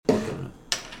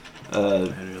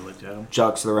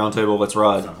Jocks to the round table. Let's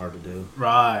ride. It's not hard to do.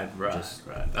 Right.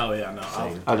 Oh yeah, no.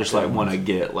 I just want to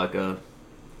get like a.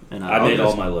 And I made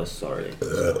all my lists already.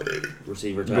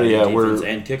 Receiver, tight end, defense,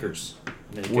 and kickers.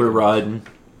 We're riding.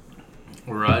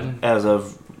 We're riding as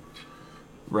of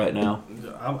right now.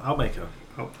 I'll make a.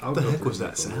 What the heck was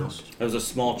that sound? It was a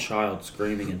small child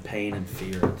screaming in pain and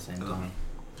fear at the same time.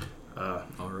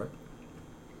 All right.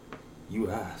 You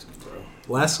asked, bro.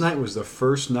 Last night was the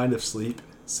first night of sleep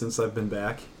since I've been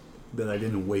back that I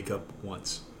didn't wake up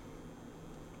once.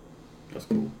 That's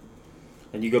cool.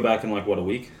 And you go back in like what, a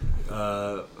week?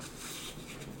 4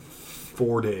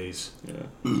 days. Yeah.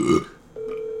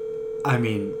 I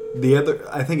mean,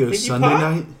 I think it was Sunday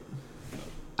night.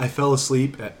 I fell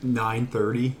asleep at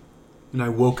 9:30, and I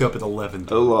woke up at 11:30.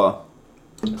 Hola.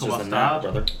 It's just a nap,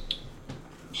 brother.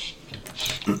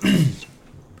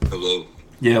 Hello.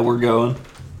 Yeah, we're going.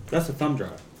 That's a thumb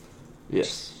drive.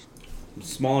 Yes. It's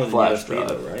smaller than Flash USB, drive.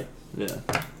 though, right?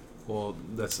 Yeah. Well,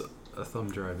 that's a thumb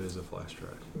drive is a flash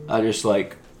drive. I just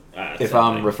if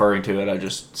I'm referring to it, I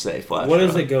just say flash What drive.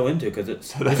 does it go into? Because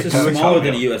it's just it's smaller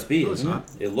than a USB, No, it's isn't not.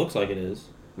 it? It looks like it is.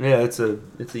 Yeah, it's a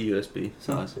USB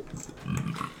size. I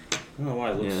don't know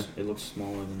why it looks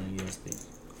smaller than a USB.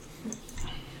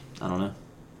 I don't know.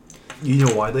 You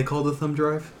know why they call it a thumb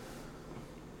drive?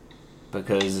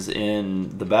 Because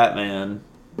in the Batman,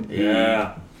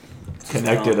 Yeah.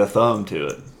 connected a thumb to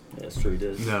it. Yeah, that's true, he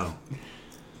did. No.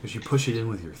 Because you push it in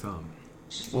with your thumb.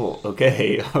 Well,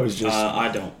 okay, I was just.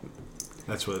 I don't.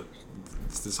 That's what.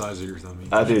 It's the size of your thumb.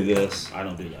 I do this. I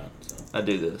don't do that. So. I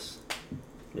do this.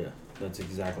 Yeah, that's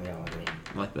exactly how I do it.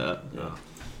 Like that. Yeah.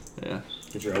 Yeah.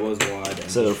 Get your elbows wide. And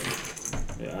So,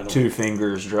 yeah, I don't. 2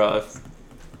 fingers drive.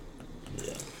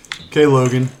 Yeah. Okay,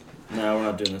 Logan. No, we're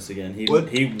not doing this again. He What?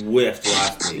 he whiffed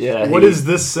last week. Yeah. What he is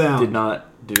this sound? Did not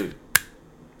do.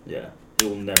 Yeah, he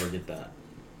will never get that.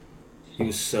 He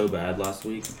was so bad last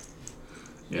week.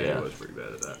 Yeah. He was pretty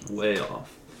bad at that. Way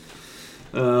off.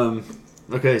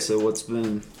 Okay, so what's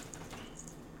been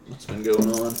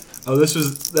going on? Oh,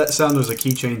 that sound was a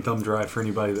keychain thumb drive for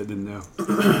anybody that didn't know.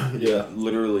 Yeah,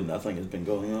 literally nothing has been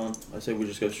going on. I say we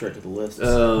just go straight to the list.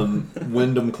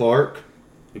 Wyndham Clark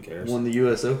Who cares? won the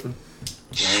U.S. Open.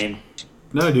 Lame.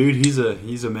 No, dude, he's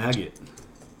a maggot.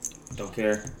 Don't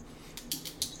care.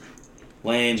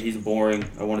 Lame. He's boring.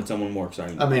 I wanted someone more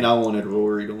exciting. I mean, I wanted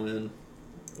Rory to win.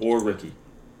 Or Ricky.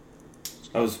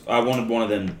 I wanted one of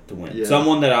them to win. Yeah.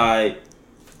 Someone that I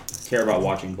care about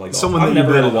watching play golf. Someone I'm that you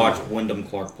never going bet to watch on. Wyndham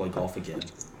Clark play golf again.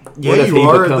 Yeah, What if you he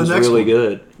are at the becomes next really one.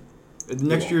 good? At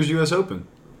next year's U.S. Open.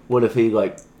 What if he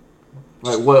like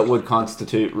what would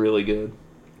constitute really good?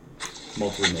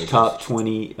 Multiple majors. Top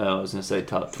 20. I was gonna say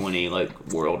top 20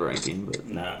 like world ranking, but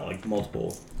Nah, like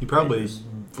multiple. He probably majors.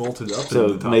 vaulted up. so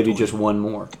into the top maybe 20. just one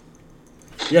more.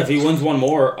 Yeah, if he wins one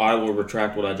more, I will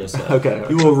retract what I just said. Okay.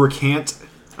 You will recant.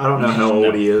 I don't know how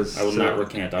old he is. I will so- not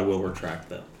recant. I will retract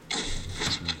that.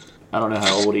 I don't know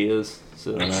how old he is.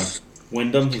 So I don't know.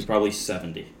 Wyndham, he's probably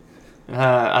 70.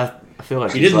 I feel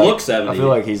like He he's didn't like- look 70. I feel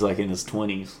like he's like in his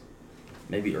 20s.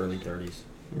 Maybe early 30s.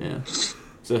 Yeah.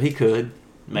 So he could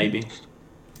maybe.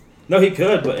 No, he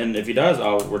could, but and if he does,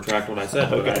 I'll retract what I said.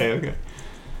 but Okay.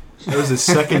 That was his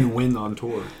second win on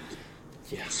tour.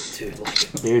 Yeah, dude.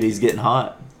 Like, Dude, he's getting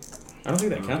hot. I don't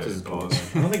think that counts Okay, as a tour.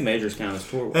 pause. I don't think majors count as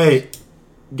tour. Hey,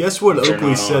 guess what They're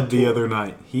Oakley not on said the tour. other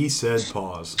night? He said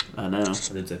pause. I know. I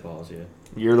did say pause, yeah.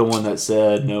 You're the one that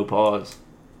said no pause.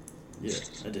 Yeah,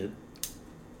 I did.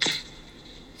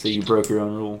 So you broke your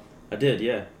own rule. I did,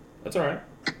 yeah. That's all right.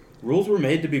 Rules were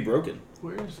made to be broken.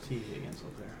 Where's T Higgins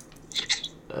up there?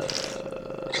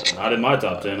 Not in my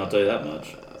top 10, I'll tell you that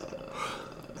much.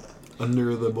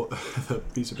 Under the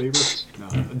piece of paper? No,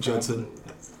 Judson.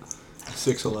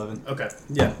 6'11". Okay.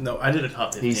 Yeah. No, I did a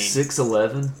top 15. He's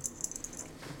 6'11".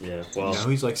 Yeah, well, No,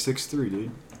 he's like 6'3",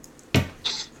 dude.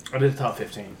 I did a top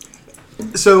 15.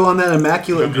 So on that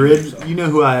immaculate Don't grid, mean yourself. you know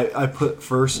who I put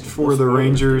first for the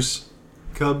Rangers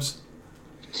Cubs?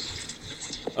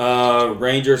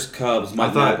 Rangers, Cubs,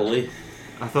 Mike I thought- Napoli.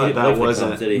 I He thought didn't that play for the wasn't.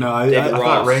 Cubs, did he? No, David I I Ross.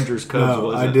 thought Rangers Cubs No,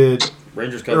 wasn't. I did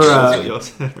Rangers, Or, Cubs. That's what y'all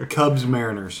said. Cubs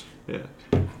Mariners. Yeah.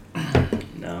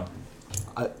 No.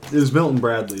 It was Milton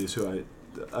Bradley is who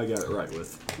I got it right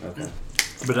with. Okay.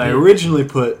 But I originally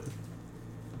put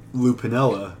Lou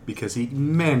Piniella because he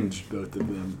managed both of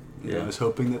them. And Yeah. I was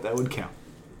hoping that would count.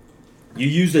 You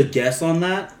used a guess on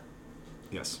that?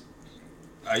 Yes.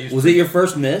 Was it your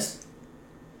first miss?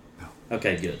 No.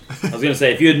 Okay, good. I was gonna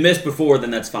say if you had missed before,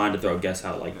 then that's fine to throw a guess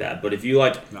out like that. But if you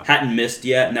No. hadn't missed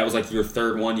yet, and that was like your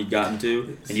third one you'd gotten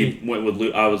to, and you went with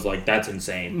Lou, I was like, that's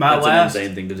insane. My That's last- an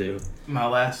insane thing to do. My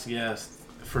last guess,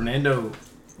 Fernando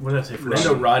What did I say?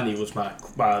 Fernando Rodney was my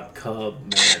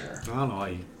Cub Mariner. I don't know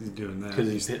why he's doing that. Because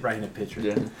he's right in a picture.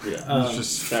 Yeah. He's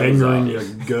just fingering a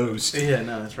ghost. Yeah,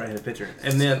 no, that's right in a picture.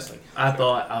 And then I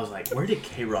was like, where did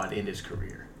K-Rod end his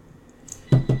career?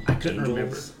 I couldn't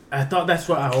remember. I thought that's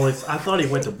what I thought he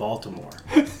went to Baltimore.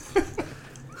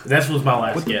 That was my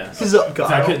last guess.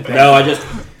 I couldn't think. No,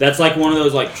 that's like one of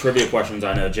those like trivia questions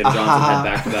I know. Jim Johnson had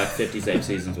back-to-back 50 save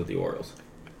seasons with the Orioles.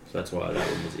 So that's why that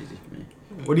one was easy for me.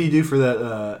 What do you do for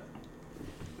that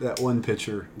one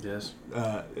pitcher? Yes.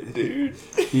 Dude.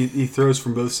 He throws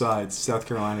from both sides. South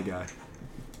Carolina guy.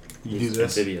 You He's do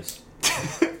this? amphibious.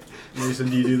 Mason,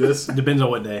 do you do this? Depends on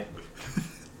what day.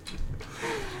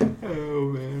 Oh,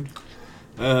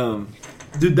 man.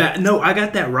 Dude, I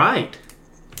got that right.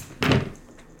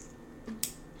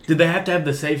 Did they have to have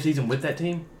the save season with that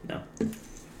team? No.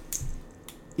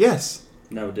 Yes.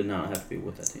 No, it did not have to be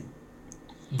with that team.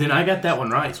 Then I got that one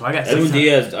right. So I got Edwin 600.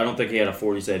 Diaz, I don't think he had a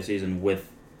 40 save season with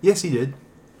Yes, he did.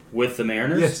 the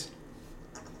Mariners. Yes.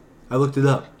 I looked it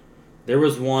up. There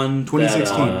was one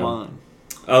 2016.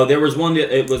 There was one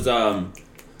that it was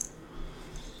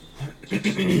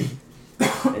maybe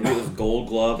it was Gold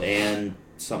Glove and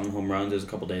something home runs. It was a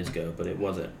couple days ago, but it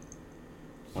wasn't.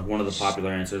 Like one of the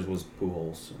popular answers was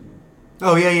Pujols.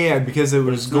 Oh, yeah, because it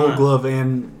was it's Gold not. Glove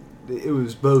and it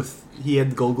was both. He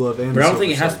had the Gold Glove and But I the don't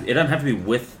think Silver Slugger. it doesn't have to be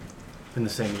with in the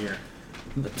same year.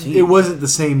 the team. It wasn't the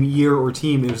same year or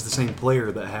team. It was the same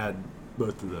player that had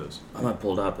both of those. I might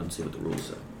pull it up and see what the rules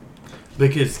say.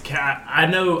 Because I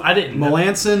know I didn't know.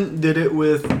 Melanson did it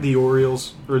with the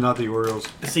Orioles, or not the Orioles,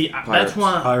 See, Pirates. that's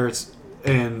why Pirates,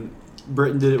 and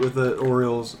Britton did it with the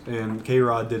Orioles, and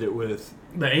K-Rod did it with,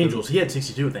 the Angels. He had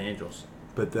 62 with the Angels.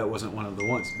 but that wasn't one of the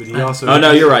ones. But he also. Oh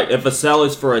no, you're right. If a sell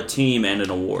is for a team and an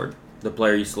award, the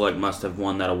player you select must have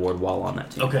won that award while on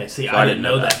that team. Okay, see, So I didn't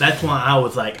know that. That's why I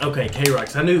was like, okay,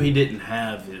 K-Rock. I knew he didn't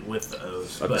have it with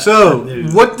those. Okay. But So, I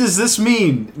knew- what does this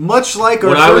mean? Much like our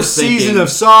What I was first season thinking- of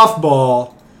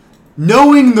softball,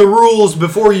 knowing the rules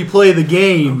before you play the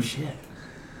game Oh, shit.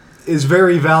 is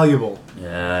very valuable.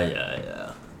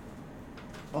 Yeah.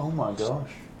 Oh my gosh.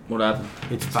 What happened?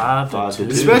 It's 5 5 to to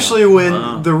 2. Especially when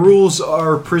Wow. the rules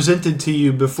are presented to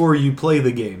you before you play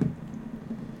the game.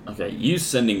 Okay, you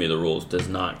sending me the rules does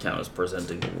not count as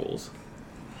presenting the rules.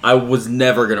 I was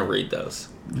never going to read those.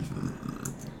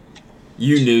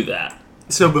 You knew that.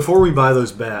 So before we buy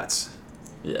those bats,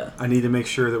 Yeah. I need to make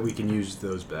sure that we can use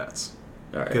those bats.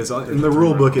 All right. Because in the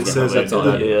rule book it Yeah, says that's all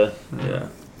that I Yeah. Yeah.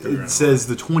 it says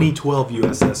the 2012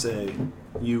 USSSA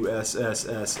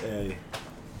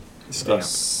stamp.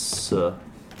 That's,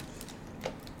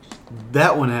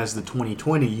 That one has the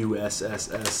 2020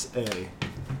 USSSA.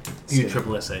 You stamp.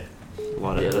 triple SA. a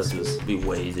lot of Yeah, this this is. would be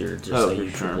way easier to just Oh, say for U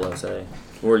sure. triple SA.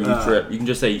 Or U trip. You can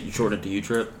just say you shorten it to U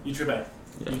trip. You trip out.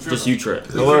 Yeah. Just U trip.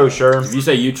 Hello, Sherm. If you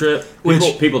say U trip,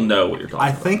 Which- people know what you're talking I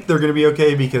about. think they're going to be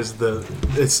okay because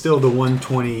it's still the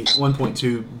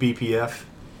 1.2 BPF.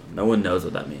 No one knows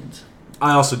what that means.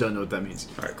 I also don't know what that means.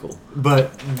 All right, cool.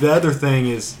 But the other thing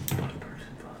is,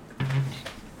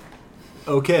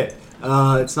 okay,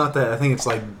 it's not that. I think it's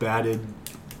like batted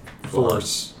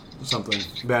force, something,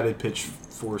 batted pitch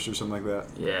force or something like that.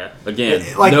 Yeah. Again,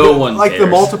 Like no the, one like cares. the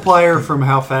multiplier from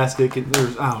how fast it can.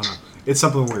 I don't know. It's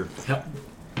something weird. Yep.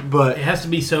 But It has to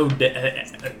be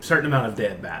a certain amount of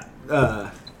dead bat.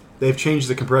 they've changed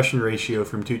the compression ratio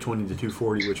from 220 to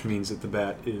 240, which means that the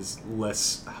bat is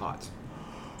less hot.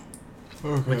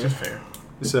 Which is fair.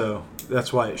 So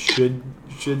that's why it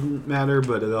shouldn't matter,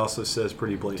 but it also says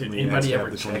pretty Did blatantly. it has anybody to have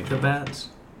ever the check 20. the bats?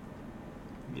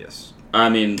 Yes. I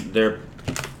mean, they're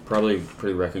probably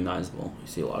pretty recognizable. You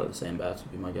see a lot of the same bats,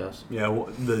 would be my guess. Yeah.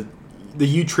 The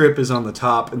U trip is on the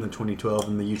top in the 2012,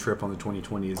 and the U trip on the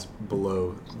 2020 is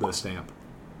below the stamp.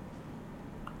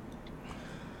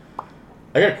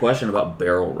 I got a question about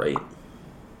barrel rate.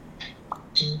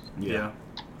 Yeah.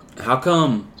 How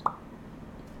come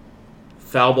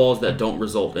foul balls that don't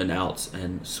result in outs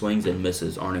and swings and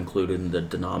misses aren't included in the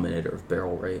denominator of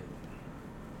barrel rate?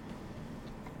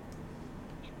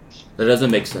 That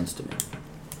doesn't make sense to me.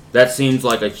 That seems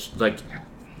like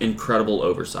incredible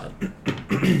oversight.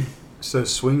 So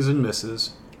swings and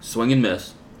misses. Swing and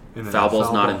miss. And then Foul a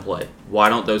ball's not ball. in play. Why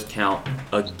don't those count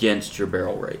against your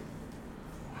barrel rate?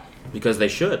 Because they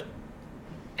should.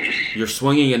 You're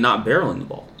swinging and not barreling the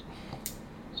ball.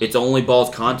 It's only balls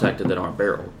contacted that aren't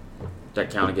barreled that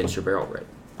count against your barrel rate.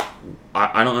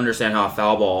 I don't understand how a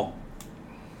foul ball,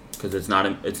 because it's not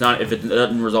if it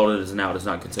doesn't result as an out, it's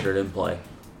not considered in play.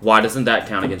 Why doesn't that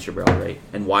count against your barrel rate?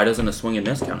 And why doesn't a swing and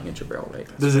miss count against your barrel rate?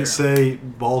 Does it say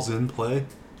balls in play?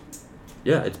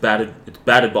 Yeah, it's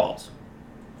batted balls.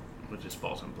 Which is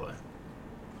falls in play.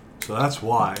 So that's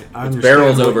why I It's understand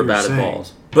barrels what over you're batted saying.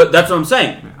 balls. But that's what I'm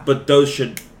saying. Yeah. But those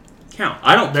should count.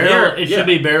 I don't Barrel, care. it Yeah. should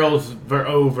be barrels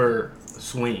over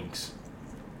swings.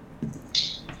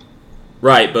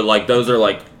 Right, but like those are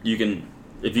like you can.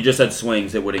 If you just said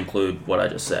swings, it would include what I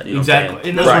just said. You know Exactly. What I'm saying?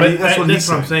 And that's, Right. that's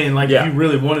what I'm saying. Like, Yeah. if you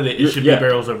really wanted it, it should Yeah. be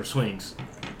barrels over swings.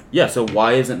 Yeah. So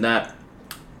why isn't that?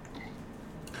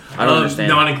 I don't understand.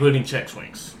 Not including check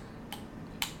swings.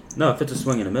 No, if it's a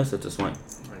swing and a miss, it's a swing.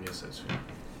 I guess that's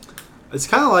It's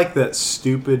kind of like that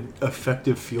stupid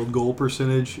effective field goal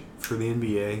percentage for the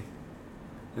NBA.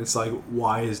 It's like,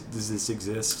 why does this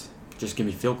exist? Just give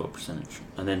me field goal percentage,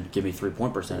 and then give me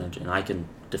 3-point percentage, and I can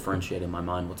differentiate in my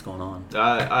mind what's going on.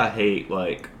 I hate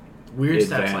like weird stats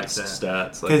like advanced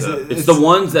that. stats like 'Cause that. It's the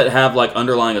ones that have like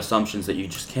underlying assumptions that you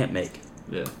just can't make.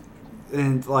 Yeah.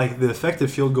 And like the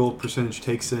effective field goal percentage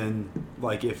takes in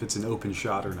like if it's an open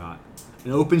shot or not.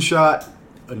 An open shot,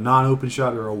 a non-open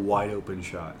shot, or a wide open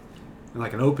shot. And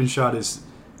like an open shot is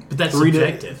But that's 3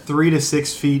 subjective. to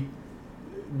 6 feet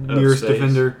nearest space.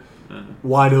 defender. Uh-huh.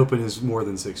 Wide open is more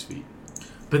than 6 feet.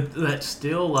 But that's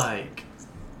still like...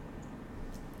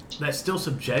 That's still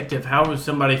subjective. How is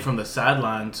somebody from the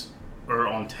sidelines or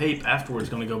on tape afterwards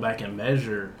going to go back and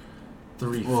measure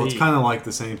 3 Well, feet? it's kind of like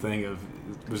the same thing of,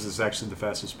 was this actually the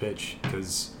fastest pitch?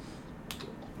 Because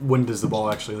when does the ball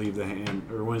actually leave the hand,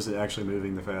 or when is it actually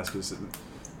moving the fastest?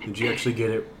 Did you actually get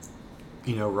it,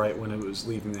 right when it was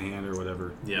leaving the hand or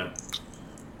whatever? Yeah.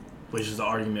 Which is the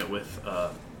argument with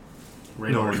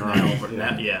Radar Nolan Snell.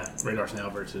 Ryan. Yeah, Radar Snell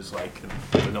versus like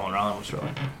the Nolan Ryan was really.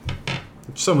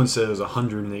 Someone said it was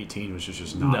 118, which is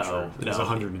just not No, true. It was no.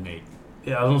 108.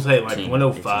 Yeah, I was gonna say like 18,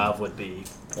 105 would be.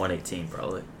 118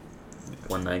 probably.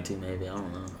 119 maybe. I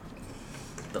don't know.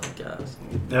 Don't guess.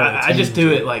 I just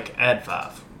do it like add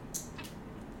 5.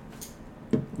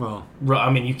 Well, I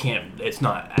mean, you can't. It's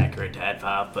not accurate to add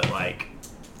 5, but like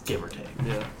give or take.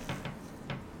 Yeah.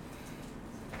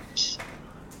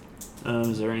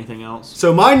 Is there anything else?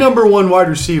 so my number one wide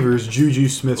receiver is Juju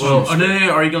Smith-Schuster. Well,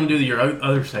 no. Are you gonna do your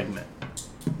other segment,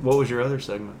 What was your other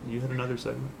segment? You had another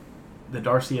segment. the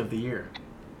Darcy of the Year?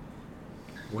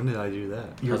 When did I do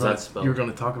that? You're How's gonna, that spelled? You're going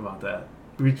to talk about that.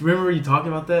 Remember you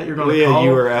talking about that? You're going Well, to yeah, call.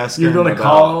 you were asking You're going to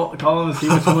about- call him and see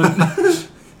which one.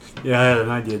 Yeah, I had an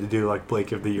idea to do like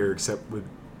Blake of the Year, except with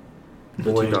The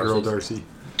boy two and girl Darcys. Darcy.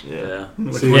 Yeah.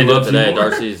 Which We one can't do it loves you today.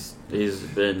 more? He's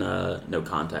been no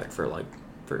contact for like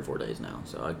 3 or 4 days now,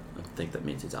 so I think that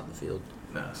means he's out in the field.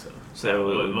 No,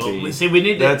 So it would well, be, see, we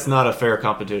need to. that's not a fair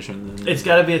competition. Then. It's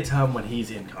got to be a time when he's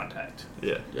in contact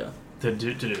Yeah. Yeah. to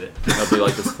do it. That'll be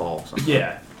like this fall. Sometime.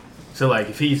 Yeah. So like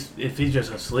if he's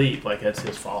just asleep, like that's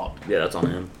his fault. Yeah, that's on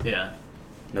him. Yeah.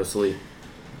 No sleep.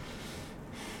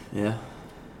 Yeah.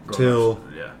 Till-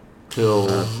 Yeah.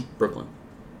 Till Brooklyn.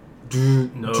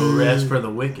 No rest for the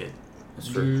wicked. That's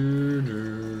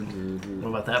true. What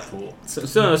about that fool?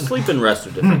 So sleep and rest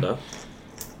are different though.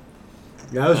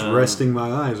 Yeah, I was resting my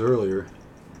eyes earlier.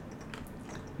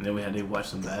 And then we had to watch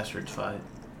some bastards fight.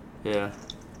 yeah.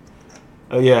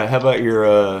 Oh yeah. How about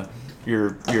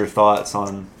your thoughts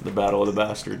on the Battle of the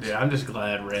Bastards? Yeah, I'm just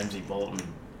glad Ramsey Bolton.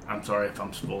 I'm sorry if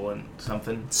I'm spoiling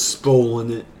something,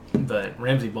 Spoiling it. but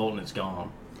Ramsey Bolton is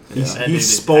gone. He's, That he dude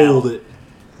is spoiled out. it.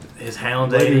 His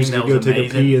hound Later dating, he's that gonna was go take a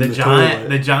amazing. pee in The the giant, toilet.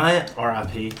 the giant,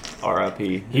 R.I.P.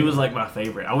 R.I.P. He was like my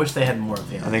favorite. I wish they had more of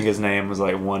him. I think his name was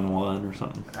like 1-1 or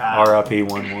something. Ah. R.I.P.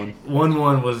 1-1.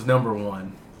 1-1 was number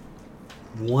 1.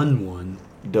 1-1.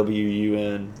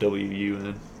 W-U-N.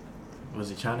 W-U-N. Was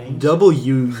he Chinese?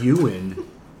 W-U-N.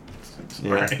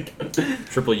 Yeah.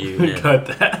 Triple U. Yeah. Cut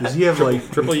that. Does he have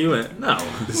like? Triple U. No.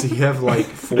 Does he have like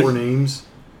 4 names?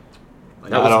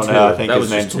 Like, That I was don't know. I two. think That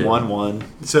his was just name's two.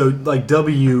 1-1. So like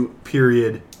W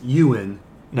period U-N.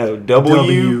 No,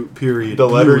 W period. the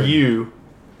letter UN. U,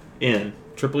 N.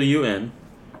 Triple U-N,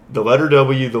 The letter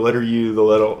W, the letter U, the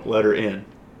letter N.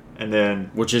 And then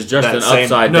which is just That an same-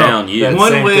 upside No, down U. that-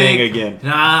 One same wig. thing again.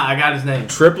 Nah, I got his name.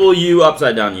 Triple U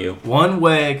upside down U. One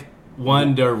weg,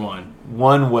 wonder one.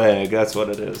 one weg. That's what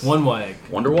it is. One weg.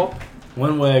 Wonderwall?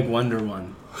 One weg, wonder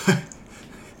one.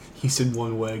 He said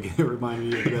one weg. It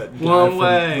reminded me of that. guy One from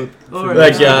weg. Flip- Alright.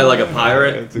 That guy like a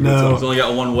pirate. That's a good No. He's song. only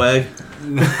got one way.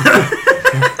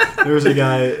 There was a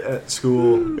guy at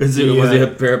school. Was he a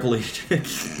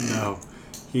paraplegic? No,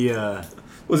 he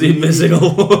Was he missing a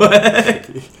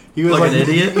leg? he was Like like an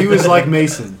idiot? He was like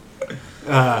Mason.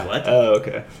 What? Oh,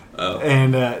 okay. Oh.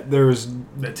 And there was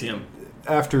That's him.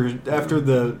 after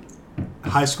the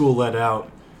high school let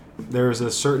out, there was a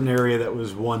certain area that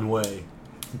was one way,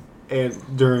 and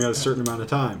during a certain amount of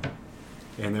time.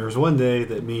 And there was one day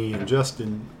that me and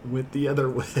Justin went the other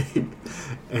way,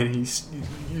 and he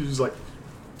was like,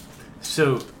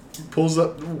 So, pulls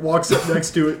up, walks up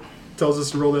next to it, tells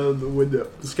us to roll down the window.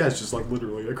 This guy's just like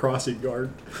literally a crossing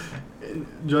guard. And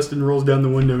Justin rolls down the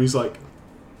window. He's like,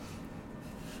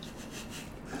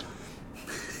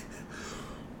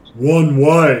 one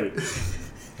way.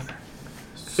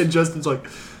 And Justin's like,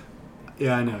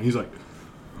 yeah, I know. He's like,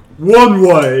 one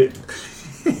way.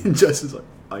 And Justin's like,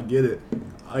 I get it.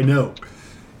 I know.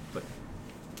 Like,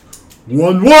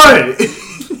 one way.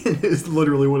 And it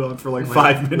literally went on for like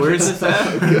 5 minutes. Where is this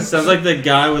at? Sounds like the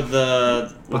guy with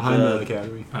the Behind the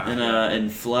academy. in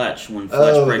Fletch when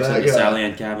Fletch breaks that into guy. Sally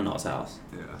Ann Kavanaugh's house.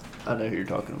 Yeah. I know who you're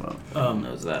talking about. Who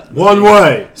knows that? One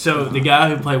way. So the guy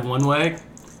who played One Way,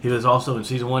 he was also in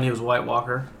season 1. He was White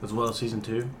Walker as well as season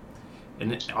 2,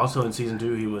 and also in season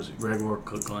 2 he was Gregor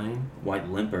Clegane. White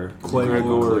Limper.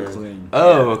 Claymore.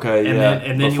 Oh, okay, And yeah.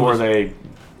 then he Before was- they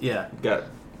Yeah, got,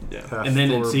 yeah. and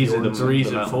then in season 3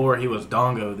 the and 4 he was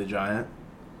Dongo the Giant,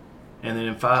 and then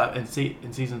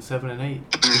in season 7 and 8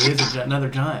 he is another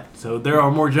giant. So there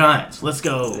are more giants. Let's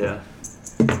go. Yeah.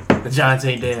 The giants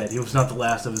ain't dead. He was not the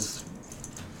last of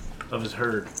his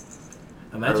herd.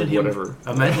 Imagine Or whatever.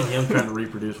 Imagine him trying to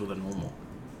reproduce with a normal.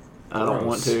 I don't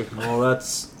want to. Well,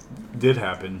 that's did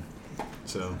happen.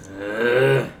 So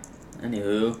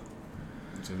Anywho.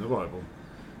 it's in the Bible.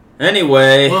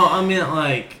 Anyway. Well, I meant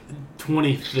like Top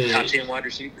 25. 10 wide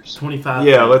receivers. 25.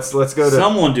 Yeah, let's go to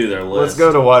Someone do their list. let's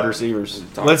go to wide receivers.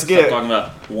 Let's Stop get talking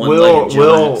about one-legged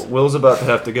giants. Will's about to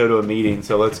have to go to a meeting,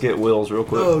 so let's get Will's real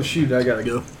quick. Oh shoot, I gotta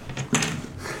go.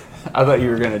 I thought you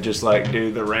were gonna just like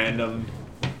do the random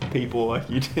people like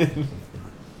you did.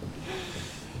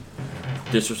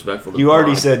 Disrespectful. To You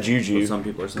already God, said Juju, what some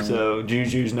people are saying. so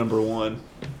Juju's number 1.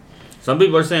 Some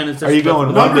people are saying it's. Are you going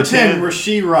disrespectful. Number 10,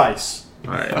 Rasheed Rice.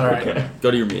 All right. All right. Okay.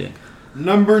 Go to your meeting.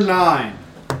 Number 9.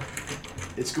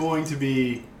 It's going to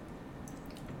be.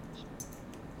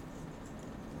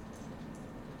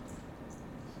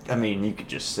 I mean, you could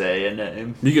just say a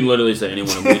name. You can literally say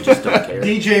anyone, and we just don't care.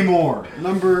 DJ Moore.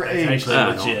 Number 8. Actually, I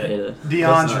don't legit. hate it. That's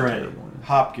not DeAndre terrible.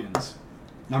 Hopkins.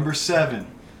 Number 7.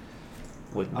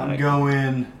 With I'm Mike.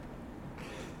 going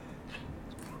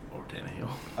Or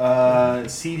Tannehill.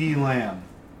 CD Lamb.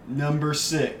 Number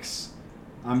 6.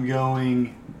 I'm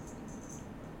going.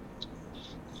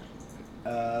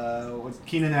 What's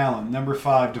Keenan Allen? Number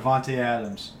 5, Devontae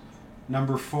Adams.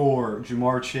 Number 4,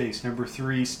 Jamar Chase. Number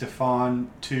 3, Stephon.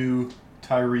 2,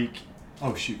 Tyreek.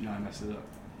 Oh shoot! No, I messed it up.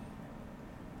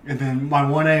 And then my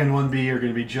 1A and 1B are going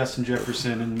to be Justin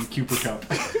Jefferson and Cooper Cup.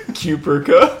 Cooper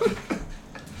Cup.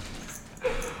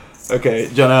 Okay,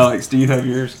 John Alex, do you have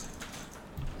yours?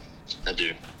 I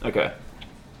do. Okay.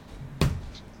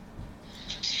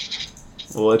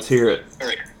 Well, let's hear it. All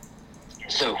right.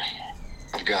 So,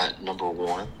 I've got number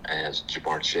 1 as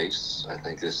Jamar Chase. I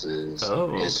think this is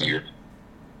Oh, his okay. year.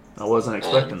 I wasn't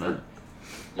expecting that.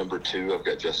 Number 2, I've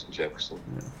got Justin Jefferson.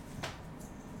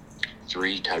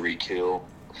 3, Tyreek Hill.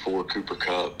 4, Cooper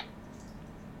Cup.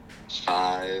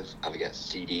 5, I've got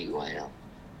CD Lamb.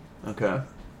 Okay.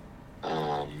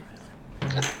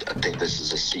 I think this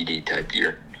is a CD type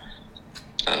year.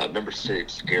 Number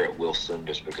 6, Garrett Wilson,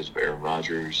 just because of Aaron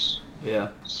Rodgers. Yeah.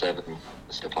 7,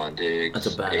 Stephon Diggs.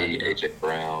 That's a bad 8, idea. AJ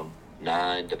Brown.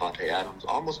 9, Devontae Adams.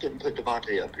 Almost didn't put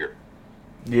Devontae up here.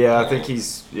 Yeah, I think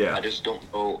he's. I Yeah. just don't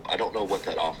know. I don't know what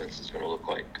that offense is going to look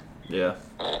like. Yeah.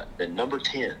 Then number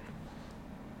 10,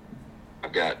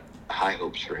 I've got high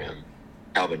hopes for him.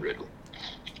 Calvin Ridley.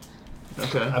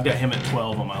 Okay. I've got him at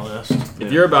 12 on my list.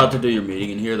 If you're about to do your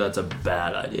meeting in here, that's a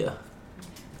bad idea.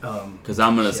 Because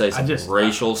I'm going to say some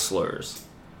racial slurs.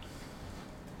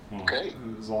 Okay.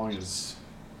 As long as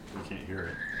we can't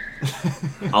hear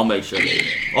it. I'll make sure they.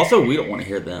 Also, we don't want to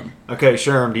hear them. Okay,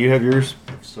 Sherm, do you have yours?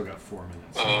 We've still got 4 minutes.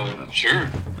 Sure.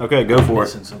 Okay, go for it.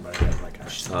 Listen, somebody had like a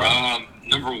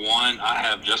Number 1, I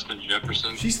have Justin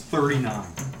Jefferson. She's 39.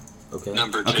 Okay.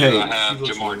 Number 2, Okay. I have She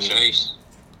looks Jamar really Chase.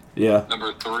 Yeah.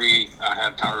 Number 3, I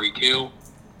have Tyreek Hill.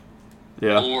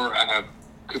 Yeah. 4, I have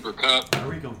Cooper Cup. How are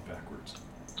we going backwards?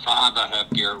 5, I have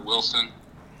Garrett Wilson.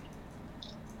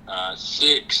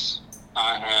 6,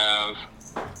 I have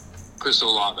Chris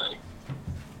Olave.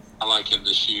 I like him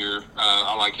this year.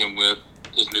 I like him with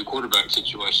his new quarterback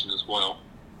situation as well.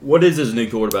 What is his new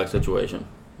quarterback situation?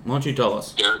 Why don't you tell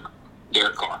us?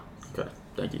 Derek Carr. Okay,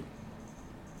 thank you.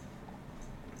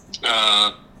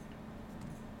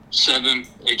 7,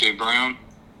 AJ Brown.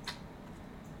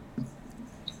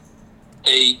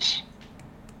 8,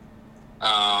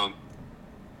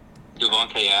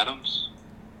 Devontae Adams.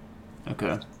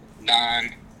 Okay.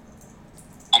 9,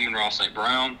 Amon-Ra St.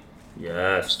 Brown.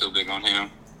 Yes. Still big on him.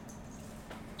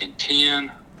 And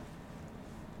 10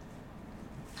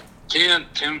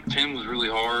 was really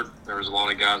hard. There was a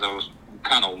lot of guys I was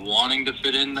kind of wanting to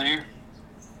fit in there.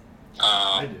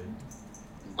 I did.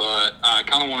 But I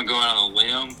kind of want to go out on a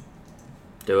limb,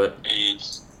 Do it. and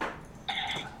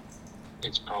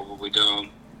it's probably dumb.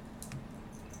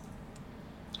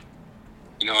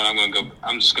 You know what?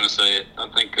 I'm just going to say it. I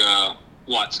think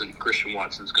Christian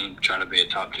Watson's going to try to be a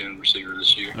top 10 receiver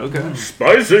this year. Okay.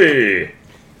 Spicy.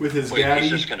 With his Wait, gaddy.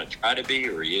 he's just going to try to be,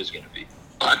 or he is going to be?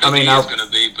 I think I mean, he is going to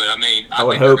be, but I would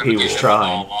think they're hope gonna he give was him the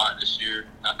trying. ball a lot this year.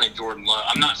 I think Jordan Love.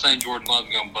 I'm not saying Jordan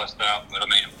Love's going to bust out, but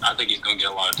I think he's going to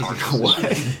get a lot of targets. this year.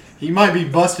 What? He might be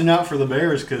busting out for the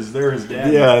Bears because they're his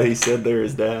dad. Yeah, he said they're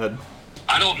his dad.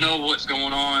 I don't know what's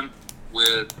going on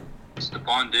with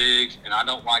Stephon Diggs, and I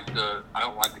don't like the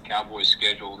Cowboys'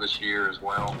 schedule this year as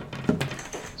well.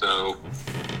 So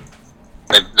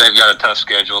they've got a tough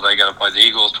schedule. They got to play the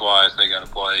Eagles twice. They got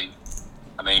to play.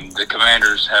 I mean, the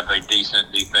Commanders have a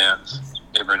decent defense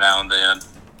every now and then.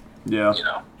 Yeah. You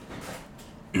know.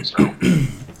 So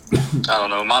I don't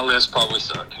know. My list probably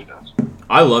sucked. Who knows?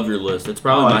 I love your list. It's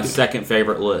probably I like my it. second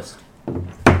favorite list.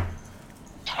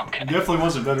 Okay. It definitely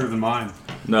wasn't better than mine.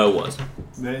 No, it wasn't.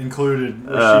 That included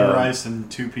Rasheed Rice and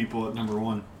 2 people at number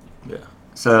 1. Yeah. It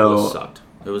So sucked.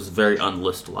 It was very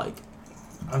unlist-like.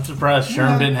 I'm surprised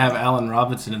Sherm didn't have Allen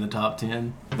Robinson in the top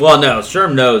 10. Well, no,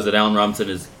 Sherm knows that Allen Robinson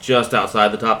is just outside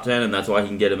the top 10, and that's why he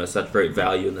can get him at such great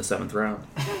value in the 7th round.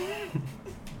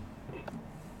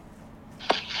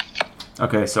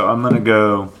 okay, so I'm gonna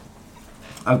go.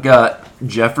 I've got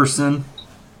Jefferson,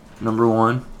 number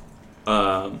 1.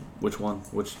 Which one?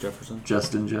 Which Jefferson?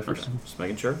 Justin Jefferson. Just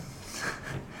making sure.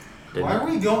 Didn't Why know.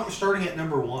 are we starting at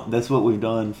number 1? That's what we've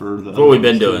done for the. That's what we've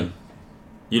been doing.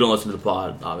 You don't listen to the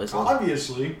pod, obviously.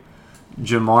 Obviously.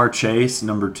 Jamar Chase,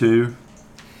 number 2.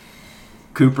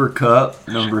 Cooper Kupp,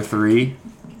 number 3.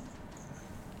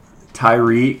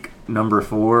 Tyreek, number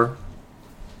 4.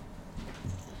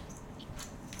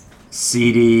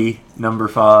 CD, number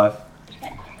 5.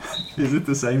 Is it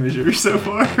the same as yours so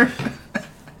far?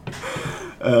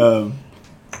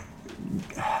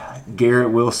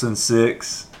 Garrett Wilson,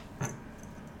 6.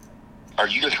 Are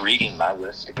you just reading my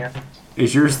list again?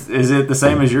 Is it the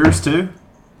same as yours too?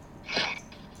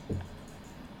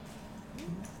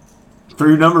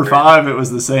 Through number 5, it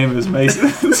was the same as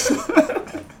Mason's.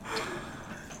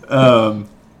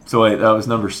 So wait, that was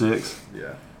number 6.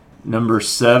 Yeah. Number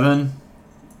 7,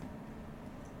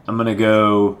 I'm gonna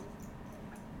go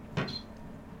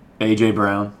AJ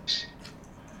Brown.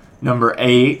 Number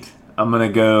 8, I'm gonna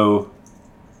go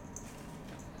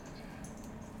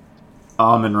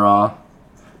Amon-Ra.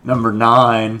 Number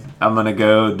 9, I'm going to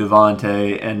go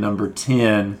Devontae. And number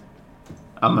 10,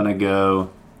 I'm going to go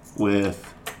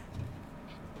with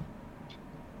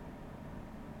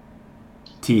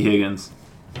T. Higgins.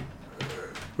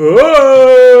 T.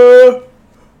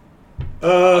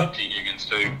 Higgins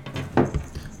too.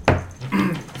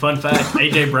 Fun fact,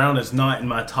 A.J. Brown is not in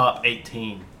my top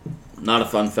 18. Not a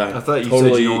fun fact. I thought you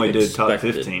Totally said you only did top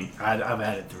expected. 15. I've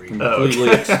added 3. Completely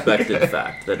okay. expected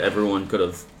fact that everyone could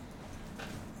have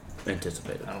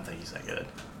anticipated. I don't think he's that good.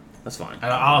 That's fine. And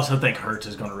I also think Hurts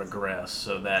is going to regress,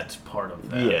 so that's part of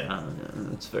that. Yeah,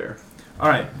 that's fair. All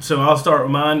right, so I'll start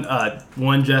with mine.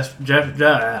 1,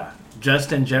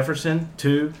 Justin Jefferson.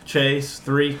 2, Chase.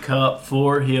 3, Cup.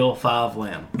 4, Hill. 5,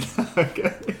 Lamb.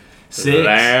 Okay. 6,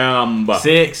 Lamb.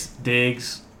 6,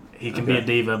 Diggs. He can be a Okay.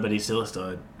 diva, but he's still a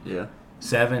stud. Yeah.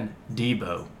 7,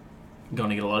 Debo. Going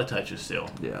to get a lot of touches still.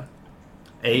 Yeah.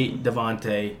 8,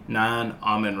 Devontae. 9,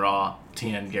 Amon-Ra.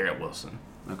 10, Garrett Wilson.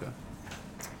 Okay.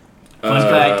 Fun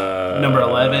fact, number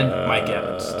 11, Mike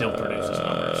Evans. Still produces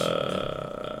numbers.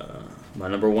 My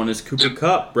number 1 is Cooper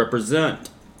Kupp. Represent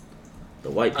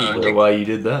the white I people wonder why you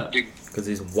did that. because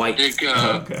he's white.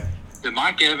 Okay. Did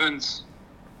Mike Evans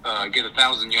get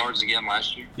 1,000 yards again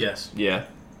last year? Yes. Yeah.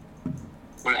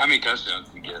 How many touchdowns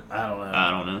did he get? I don't know. I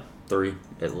don't know. 3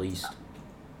 at least,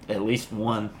 At least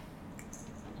 1.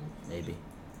 maybe.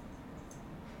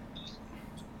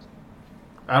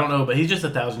 I don't know, but he's just a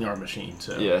 1,000-yard machine.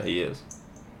 So Yeah, he is.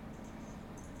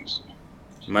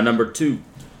 My number 2,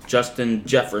 Justin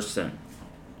Jefferson.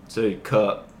 So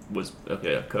Cup was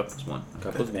okay. Cup was 1.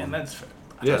 Kupp was man, 1. that's fair.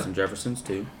 Yeah. Justin Jefferson's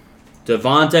 2.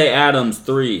 Devontae Adams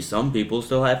 3. Some people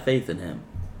still have faith in him.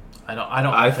 I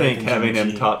don't. I have faith think in having Jimmy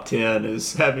him G. top 10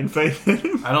 is having faith in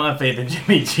him. I don't have faith in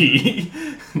Jimmy G.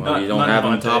 Well, you don't have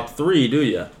him Devontae. top 3, do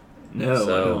you? No, I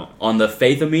So don't. on the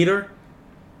faith-o-meter,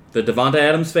 the Devontae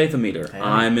Adams faith-o-meter,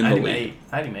 I'm in I the had him lead. 8.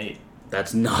 I had him 8.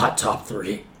 That's not top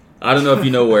 3. I don't know if you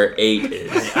know where 8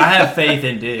 is. I have faith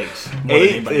in Diggs. More than 8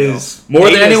 anybody else. is More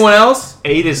eight than is- anyone else?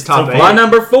 8 is top So 8. My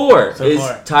number 4 So is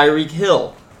far. Tyreek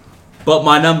Hill. But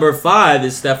my number 5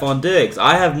 is Stephon Diggs.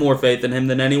 I have more faith in him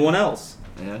than anyone else.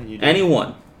 Yeah, you did.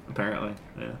 Anyone. Apparently,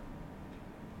 yeah.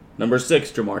 Number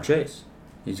 6, Jamar Chase.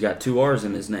 He's got 2 R's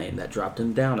in his name. That dropped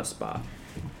him down a spot.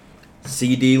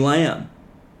 CD Lamb.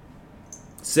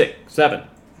 7.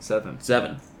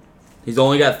 7. He's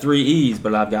only got 3 E's,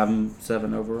 but I've got him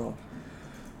 7 overall.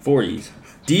 4 E's.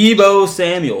 Debo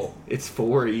Samuel. It's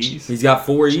 4 E's. He's got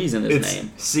 4 E's in his It's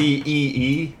name.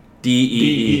 C-E-E.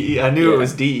 D-E-E. I knew Yeah. it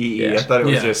was D-E-E. Yeah. I thought it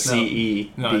was Yeah, just no.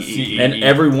 C-E. No, it's D-E-E. C-E. And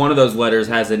every one of those letters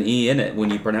has an E in it when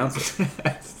you pronounce it.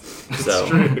 That's So-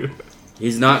 true.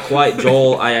 He's not quite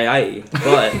Joel I,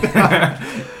 but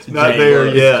Not there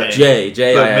yet. J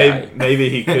But I. maybe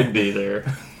he could be there.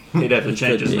 He'd have to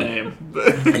change could his be. name.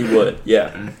 He would,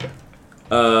 yeah.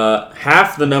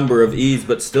 Half the number of E's,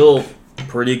 but still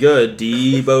pretty good.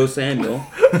 Debo Samuel.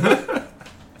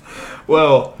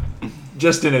 Well,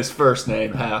 just in his first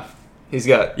name, half. He's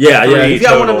got Yeah, three he's got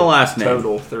total, one in the last name.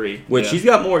 Total 3. Which yeah. he's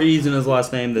got more E's in his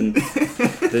last name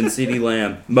than CD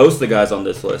Lamb. Most of the guys on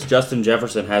this list. Justin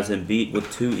Jefferson has him beat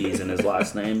with 2 E's in his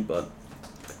last name, but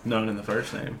None in the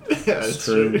first name. Yeah, It's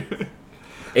true. But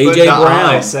AJ the I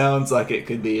Brown. sounds like it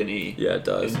could be an E. Yeah, it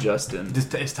does. In Justin.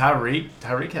 It's Tyreek.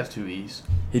 Tyreek has 2 E's.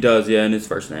 He does, yeah, in his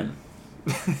first name.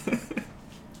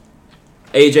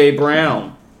 AJ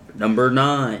Brown, number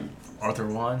 9. Arthur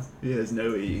Juan. He has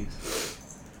no E's.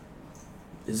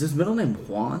 Is his middle name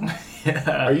Juan?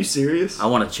 Yeah. Are you serious? I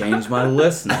want to change my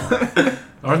list now. Arthur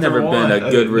I've never Juan. been I a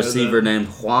didn't good know receiver that. named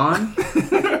Juan.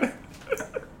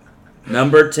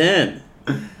 Number 10,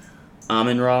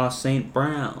 Amon-Ra St.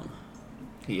 Brown.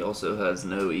 He also has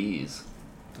no E's.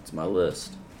 That's my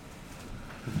list.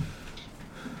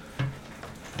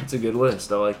 It's a good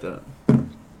list. I like that.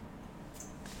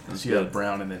 So you have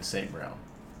Brown and then St. Brown.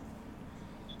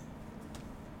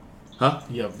 Huh?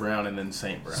 You have Brown and then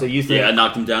St. Brown. So you think Yeah, I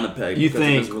knocked him down a peg you because of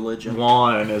think his religion.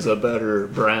 Juan is a better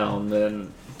Brown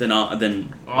than Then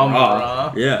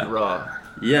Amon-Ra. Yeah. Ra?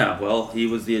 Yeah, well, he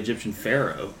was the Egyptian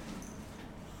pharaoh.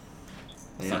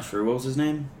 That's Yeah. not true. What was his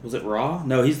name? Was it Ra?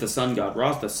 No, he's the sun god.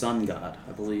 Ra's the sun god,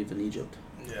 I believe, in Egypt.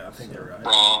 Yeah, I think they're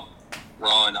right.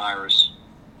 Raw and Iris.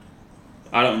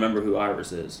 I don't remember who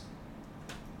Iris is.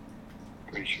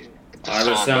 Pretty sure.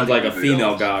 Iris sounds like a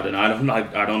female god, and I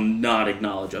don't not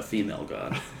acknowledge a female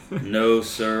god. No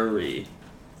sirree.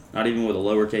 Not even with a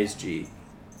lowercase g.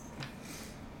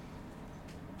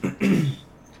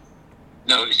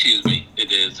 No, excuse me.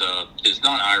 It's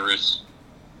not Iris,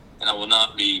 and I will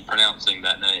not be pronouncing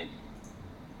that name.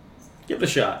 Give it a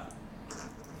shot.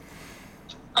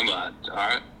 I'm not. All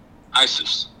right.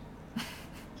 ISIS.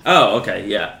 Oh, okay,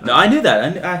 yeah. No, I knew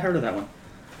that. I heard of that one.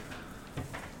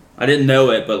 I didn't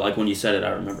know it, but like when you said it, I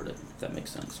remembered it. If that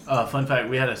makes sense. Fun fact: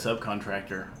 we had a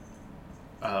subcontractor,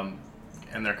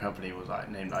 and their company was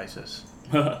named ISIS.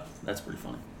 That's pretty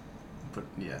funny. But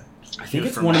yeah, I He think was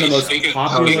it's from one of the Mason. most Speaking of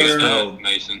popular. that,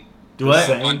 Mason. Do what?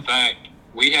 Same. Fun fact: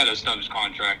 we had a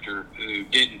subcontractor who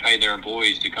didn't pay their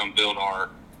employees to come build our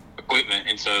equipment,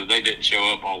 and so they didn't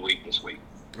show up all week this week.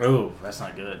 Oh, that's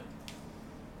not good.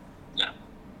 No.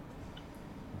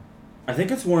 I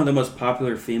think it's one of the most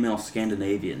popular female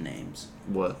Scandinavian names.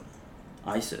 What?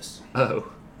 Isis.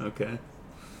 Oh, okay.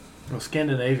 Well,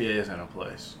 Scandinavia isn't a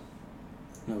place,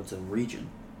 No, it's a region.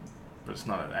 but it's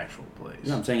not an actual place. You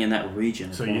know what I'm saying? In that region.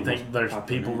 it's So one you of the think most there's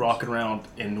popular people names. rocking around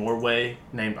in Norway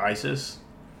named ISIS?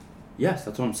 Yes,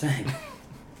 that's what I'm saying.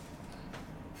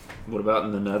 What about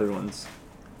in the Netherlands?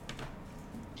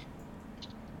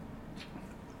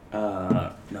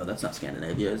 No, that's not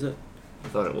Scandinavia, is it? I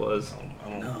thought it was. I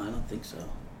don't No, I don't think so.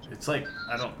 It's like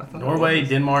I thought Norway, it was.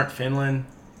 Denmark, Finland,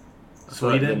 I thought the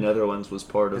Sweden. Netherlands was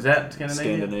part of Is that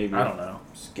Scandinavia? Scandinavia. I don't know.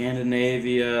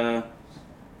 Scandinavia,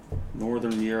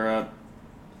 Northern Europe.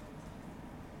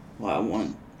 Well, I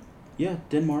want. Yeah,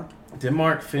 Denmark.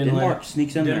 Denmark, Finland. Denmark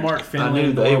sneaks in Denmark, there. Finland, I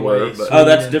knew they Norway, were, but- Oh,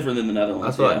 that's Sweden. different than the Netherlands.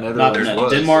 I thought yeah. Netherlands Not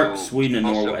was. Denmark, Also- Sweden, and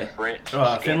also Norway. French,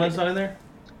 Finland's not in there?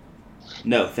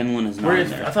 No, Finland is not Where in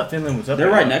is? there. I thought Finland was up They're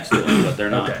there. right next to it, but they're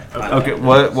not. Okay, Okay,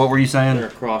 what were you They're saying,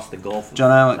 across the Gulf. John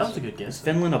That Alex? was a good Is guess.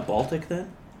 Finland a Baltic then?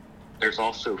 There's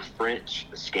also French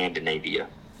Scandinavia.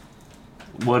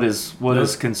 What is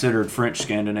considered French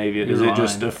Scandinavia? Is You're it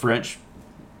just lying. a French,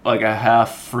 like a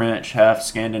half French, half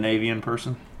Scandinavian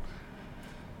person?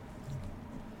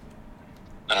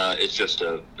 It's just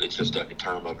a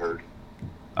term I've heard.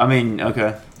 I mean,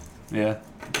 okay, yeah.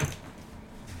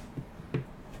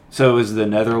 So is the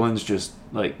Netherlands just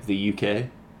like the UK?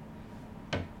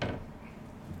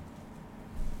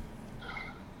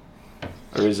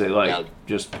 Or is it like Now-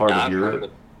 just part Now, of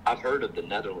Europe? I've heard of the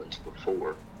Netherlands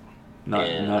before. Not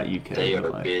and not UK. They but are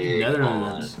like, big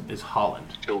Netherlands on is Holland.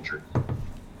 children.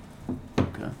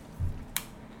 okay.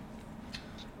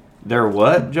 They're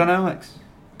what, John Alex?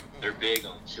 They're big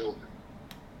on children.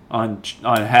 On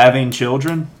having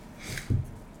children?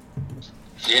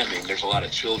 Yeah, I mean, there's a lot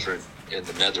of children in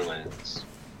the Netherlands.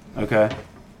 Okay.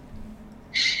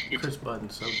 Chris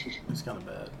Budden's so it's kind of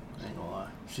bad. I ain't gonna lie.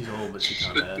 She's old, but she's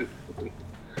kind of bad.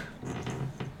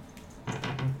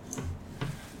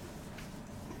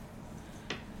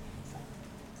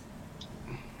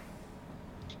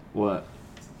 What?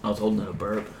 I was holding in a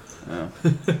burp. Oh.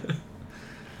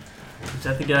 Is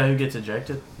that the guy who gets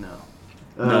ejected? No.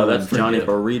 No, that's pretty Johnny good.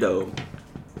 Burrito.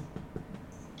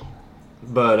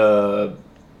 But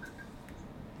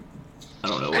I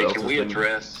don't know what Hey, else can has we been-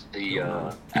 address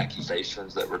the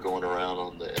accusations that were going around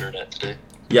on the internet today?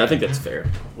 Yeah, I think that's fair.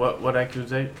 What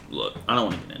accusation? Look, I don't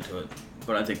want to get into it,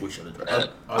 but I think we should address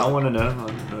it. I want to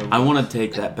know. I want to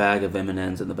take that bag of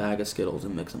M&Ms and the bag of Skittles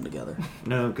and mix them together.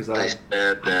 No, because They I.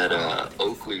 said that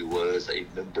Oakley was a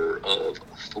member of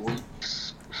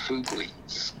Floops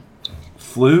Fooglies.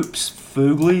 Floops,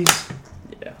 Fooglies.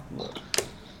 Yeah. Look.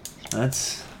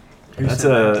 That's Who that's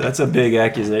said a that? that's a big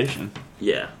accusation.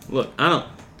 Yeah. Look, I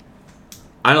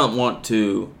don't want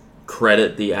to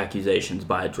credit the accusations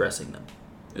by addressing them.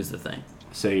 Is the thing.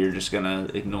 So you're just gonna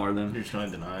ignore them? You're just gonna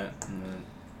deny it. And then...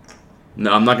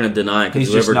 No, I'm not going to deny it He's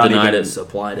because just whoever not denied even- it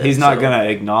supplied it. He's not so- gonna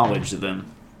acknowledge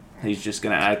them. He's just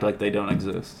gonna act like they don't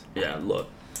exist. Yeah, look.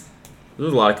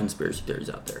 There's a lot of conspiracy theories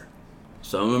out there.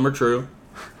 Some of them are true.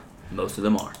 Most of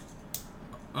them are.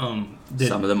 Some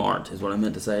of them aren't, is what I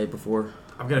meant to say before.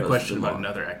 I've got a Most question of them about are.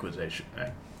 another accusation.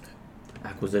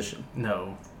 Acquisition.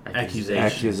 No, Accusation.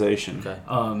 accusation. Accusation.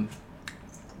 Okay.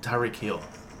 Tyreek Hill.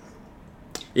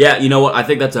 Yeah, you know what? I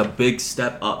think that's a big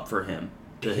step up for him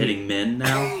to hitting men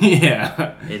now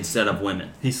Yeah, instead of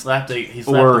women. he slapped Or a his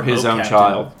boat own captain.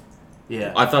 child.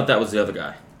 Yeah, I thought that was the other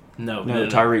guy. no, No,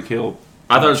 Tyreek Hill.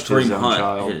 I thought it was punched his Kareem own Hunt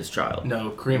child. hit his child. No,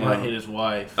 Kareem No. Hunt hit his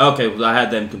wife. Okay, well, I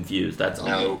had them confused. That's all.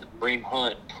 No, Kareem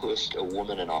Hunt pushed a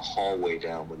woman in a hallway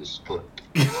down with his foot.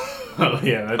 Oh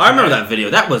yeah, that's I remember that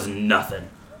video. That was nothing.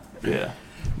 Yeah.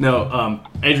 No,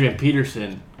 Adrian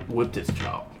Peterson whipped his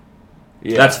child.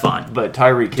 Yeah. That's fine. But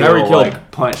Tyreek Hill, Tyreek Hill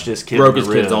like punched his kid. broke in the his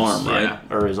kid's ribs. arm, right? Yeah.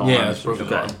 Or his arm. Yeah, it's broken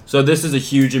Okay. arm. So this is a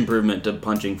huge improvement to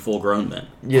punching full-grown men.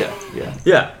 Yeah, yeah.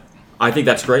 Yeah. I think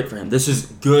that's great for him. This is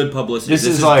good publicity. This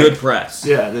This is is like- good press.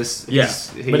 Yeah, this. Yeah.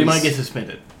 But he might get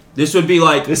suspended. This would be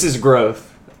like This is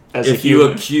growth. As if a you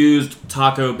human. accused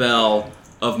Taco Bell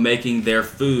of making their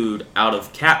food out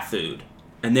of cat food,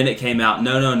 and then it came out,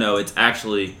 no, it's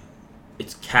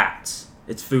cats.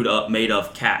 It's food made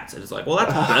of cats. And it's like, well,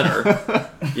 that's better.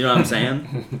 You know what I'm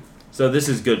saying? So this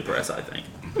is good press, I think.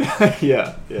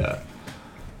 yeah, yeah.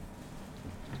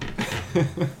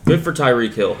 Good for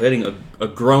Tyreek Hill, hitting a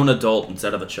grown adult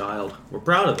instead of a child. We're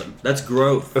proud of him. That's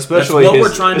growth. Especially That's what his,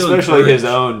 we're trying to especially encourage. his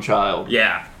own child.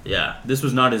 Yeah. This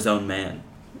was not his own man.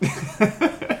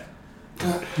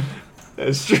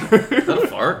 That's true. Is that a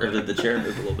fart, or did the chair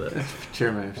move a little bit?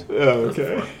 Chair moves. Oh,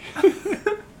 okay.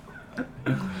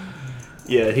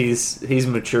 Yeah, he's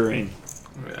maturing.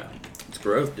 Yeah. It's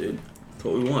growth, dude. That's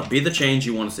what we want. Be the change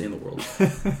you want to see in the world.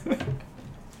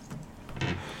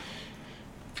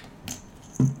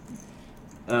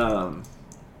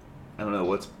 I don't know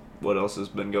what else has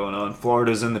been going on.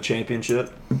 Florida's in the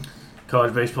championship.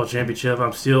 College baseball championship.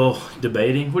 I'm still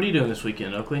debating. What are you doing this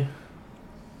weekend, Oakley?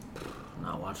 I'm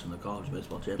not watching the college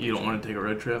baseball championship. You don't want to take a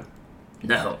road trip?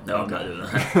 No, I'm not doing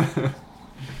that.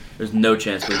 There's no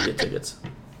chance we can get tickets.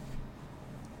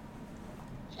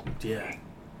 Yeah.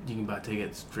 You can buy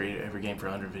tickets for every game for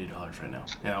 $150 right now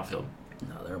in outfield.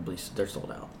 No, they're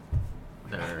sold out.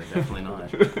 They're definitely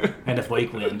not. And if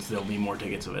Wake wins, there'll be more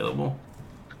tickets available.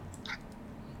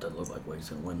 Doesn't look like Wake's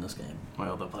gonna win this game.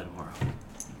 Well, they'll play tomorrow.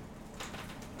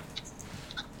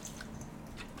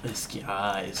 Is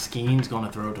Skeen's going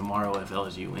to throw tomorrow if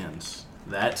LSU wins?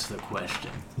 That's the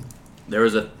question. There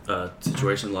was a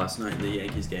situation last night in the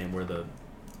Yankees game where the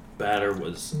batter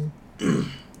was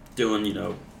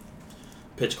doing,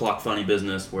 pitch clock funny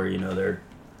business where, they're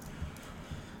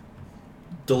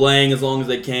delaying as long as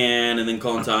they can and then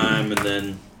calling time and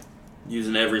then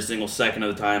using every single second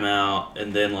of the timeout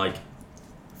and then,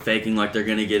 faking like they're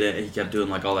going to get it. He kept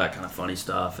doing, all that kind of funny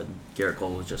stuff, and Garrett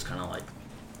Cole was just kind of,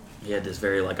 he had this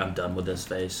very, I'm done with this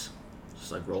face.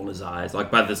 Just, rolling his eyes.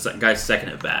 By this guy's second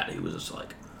at bat, he was just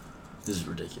this is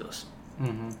ridiculous.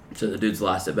 Mm-hmm. So the dude's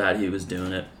last at bat, he was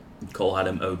doing it. Cole had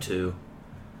him 0-2.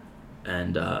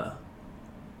 And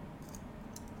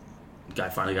guy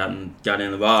finally got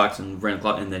in the box and ran the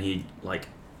clock, and then he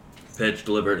pitched,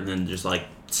 delivered, and then just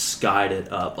skied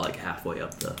it up halfway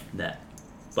up the net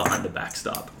behind the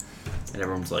backstop. And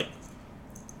everyone's like,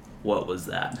 what was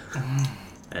that?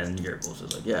 And Garrett Cole's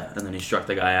just yeah. And then he struck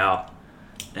the guy out,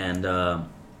 and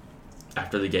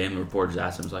after the game, the reporters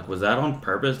asked him, like, was that on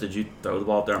purpose? Did you throw the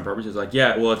ball up there on purpose? He was like,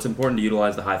 yeah, well, it's important to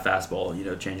utilize the high fastball.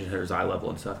 Changing hitter's eye level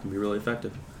and stuff can be really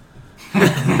effective.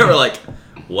 They were like,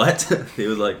 what? He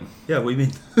was like, yeah, what do you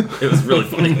mean? It was really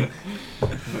funny.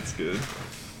 That's good.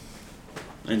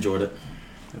 I enjoyed it.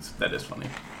 That is funny.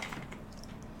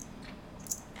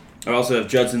 I also, if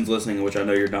Judson's listening, which I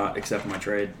know you're not, accept my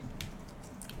trade.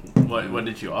 What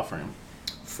did you offer him?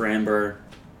 Framber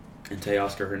and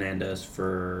Teoscar Hernandez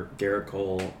for Garrett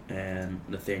Cole and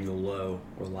Nathaniel Lowe,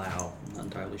 or Lau. I'm not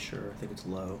entirely sure. I think it's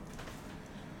Lowe.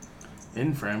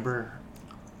 In Framber?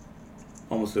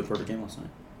 Almost did a perfect game last night.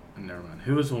 Never mind.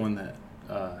 Who was the one that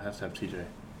has to have TJ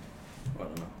I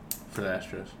don't know. for the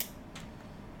Astros?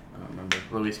 I don't remember.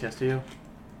 Luis Castillo?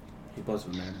 He plays for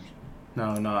the Mariners.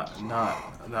 No, not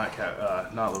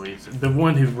Luis. The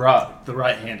one who rocked the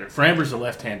right-hander. Framber's the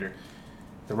left-hander.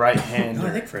 The right-hander. No,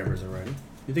 I think Framber's a righty.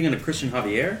 You thinking of Christian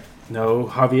Javier? No,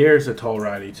 Javier's a tall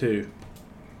righty too.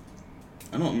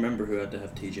 I don't remember who had to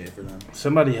have TJ for them.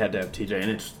 Somebody had to have TJ,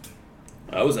 and it's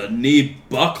That was a knee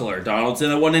buckler, Donaldson.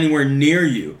 That wasn't anywhere near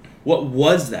you. What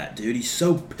was that, dude? He's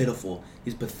so pitiful.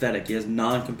 He's pathetic. He has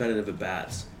non-competitive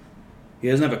at-bats. He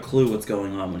doesn't have a clue what's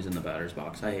going on when he's in the batter's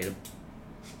box. I hate him.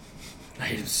 I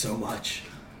hate him so much.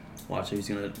 Watch, he's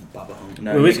going to pop a home.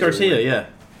 No, Luis Garcia, yeah.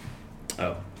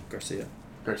 Oh, Garcia.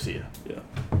 Garcia. Yeah.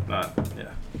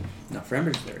 Yeah. No,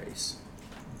 Framber's their ace.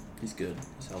 He's good.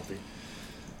 He's healthy.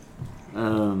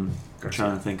 I'm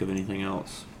trying to think of anything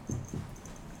else.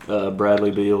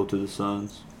 Bradley Beal to the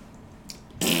Suns.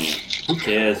 Who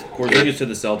cares? Porzingis to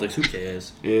the Celtics. Who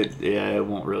cares? It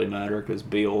won't really matter because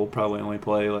Beal will probably only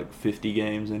play like 50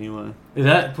 games anyway. Is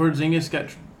that Porzingis got?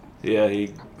 Yeah,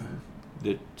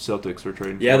 the Celtics were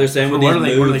trading. Yeah, they're saying with What these are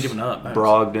they moves, giving up?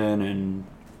 Brogdon and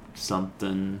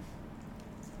something.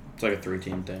 it's like a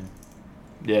 3-team thing.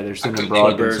 Yeah, they're sending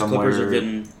Clippers Brogdon somewhere, are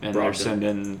getting and they're Brogdon.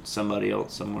 sending somebody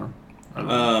else somewhere.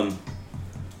 Are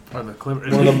the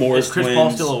Clippers? One of the Morris Is Chris Paul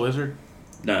twins. still a Wizard?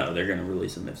 No, they're going to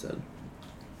release him, they've said.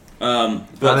 I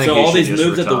But think so he all should these just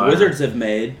moves that the retire. Wizards have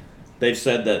made, they've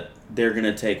said that they're going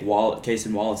to take Case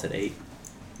and Wallace at 8.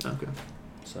 Okay.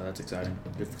 So that's exciting.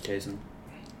 Good for Case.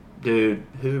 Dude,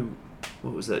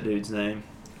 what was that dude's name?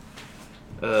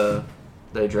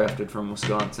 They drafted from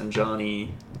Wisconsin,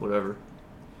 Johnny, whatever.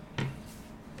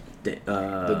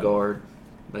 The guard.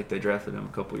 Like they drafted him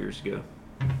a couple years ago.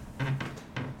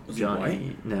 Was he Johnny.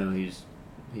 white? No, he's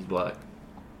black.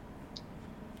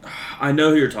 I know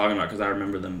who you're talking about because I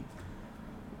remember them.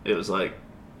 It was like,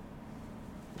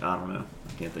 I don't know.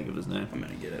 I can't think of his name. I'm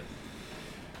going to get it.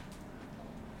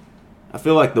 I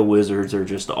feel like the Wizards are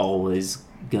just always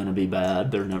gonna be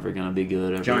bad. They're never gonna be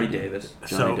good. ever Johnny again. Davis.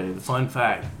 Johnny Davis. Fun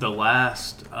fact: the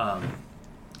last out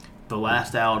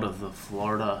of the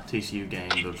Florida TCU game,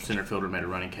 the center fielder made a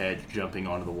running catch, jumping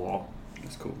onto the wall.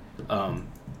 That's cool.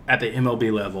 At the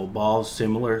MLB level, balls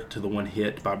similar to the one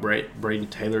hit by Braden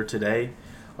Taylor today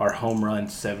are home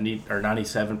runs 70 or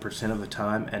 97% of the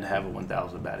time and have a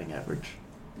 1,000 batting average.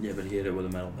 Yeah, but he hit it with a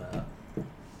metal bat.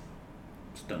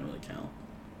 Just doesn't really count.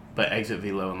 But exit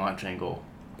velo and launch angle.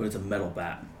 But it's a metal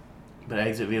bat. But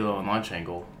exit velo and launch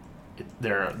angle, they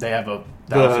have a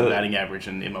 1,000 batting average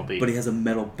in the MLB. But he has a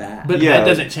metal bat. But Yeah. that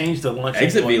doesn't change the launch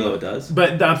Exit angle. velo it does.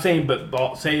 But I'm saying,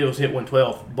 say it was hit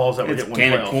 112, balls that were It's hit a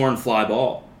can of 112. corn fly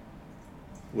ball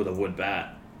with a wood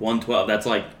bat. 112. That's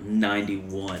like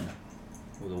 91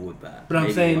 with a wood bat. But I'm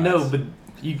Maybe saying less. no. But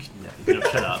you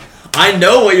shut up. I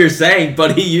know what you're saying,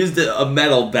 but he used a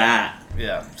metal bat.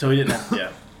 Yeah. So he didn't have.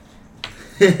 Yeah.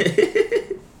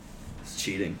 It's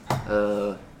cheating.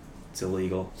 It's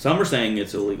illegal. Some are saying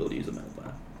it's illegal to use a metal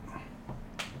bat.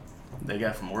 The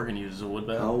guy from Oregon uses a wood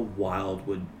bat. How wild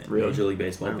would Really? Major League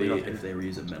Baseball I be really don't if they were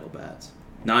using metal bats?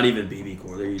 Not even BB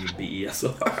Core. They're using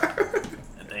BESR.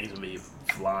 That thing's gonna be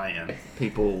flying.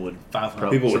 People would 500.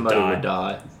 People would somebody die. would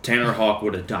die. Tanner Hawk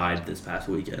would have died this past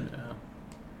weekend. Yeah.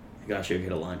 Gosh, he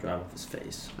hit a line drive off his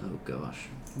face. Oh gosh.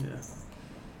 Yeah.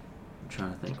 I'm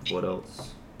trying to think of what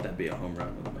else. That'd be a home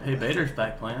run. With a metal Hey, bat. Bader's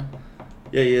back playing.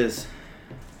 Yeah, he is.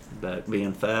 Back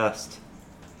being fast.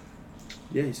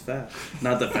 Yeah, he's fast.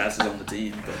 Not the fastest on the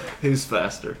team, but Who's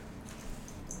faster?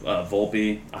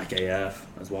 Volpe, IKF,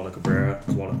 Oswaldo Cabrera,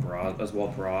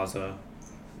 Oswaldo Peraza.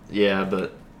 Yeah,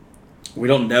 but We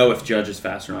don't know if Judge is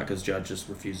fast or not because Judge just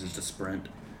refuses to sprint.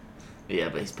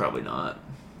 he's probably not.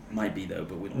 Might be though,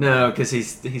 but we don't. No, because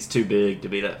he's too big to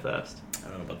be that fast. I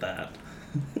don't know about that.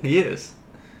 He is.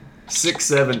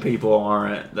 6'7" people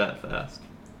aren't that fast.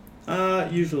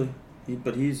 Usually,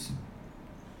 but he's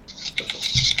special.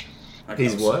 That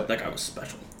He's guy was- what? That guy was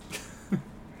special.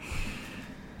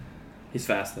 He's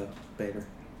fast though, Bader.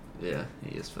 Yeah,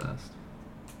 he is fast.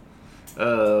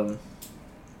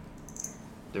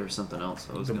 There was something else.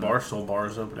 I was The gonna... Barstool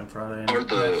Bar's opening Friday in Are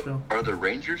Nashville. the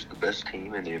Rangers the best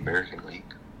team in the American League?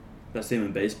 Best team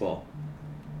in baseball.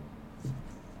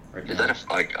 Right Is now.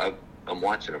 that I'm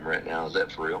watching them right now. Is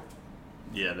that for real?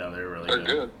 Yeah, no, they're really They're good.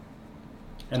 good.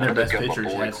 And their I know best they've got pitcher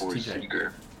my is boy Corey TJ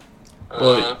Seager.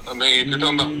 I mean, if you're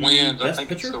talking about wins, I best think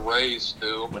pitcher? it's the Rays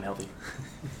still. when healthy.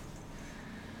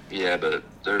 Yeah, but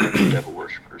they're devil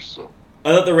worshippers, so.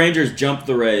 I thought the Rangers jumped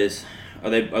the Rays. Are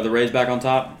the Rays back on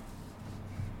top?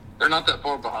 They're not that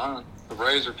far behind. The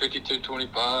Rays are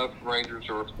 52-25. Rangers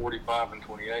are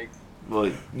 45-28.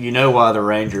 Well, you know why the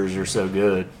Rangers are so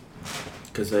good.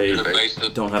 Because they They're based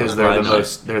don't have Because a they're the pride.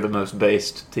 most they're the most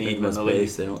based They're the team in most the league.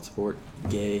 base. They don't support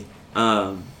gay.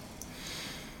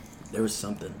 There was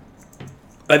something.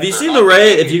 Have you seen the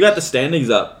Rays? If you got the standings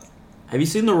up, have you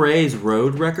seen the Rays'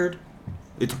 road record?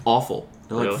 It's awful.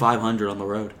 They're like Really? 500 on the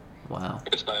road. Wow.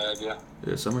 It's bad, yeah.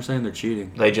 Yeah, some are saying they're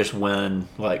cheating. They just win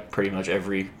like pretty much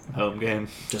every home game.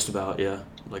 Just about, yeah.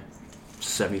 Like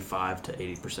 75 to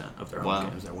 80% of their home Wow.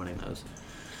 games, they're winning those.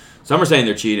 Some are saying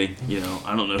they're cheating. You know,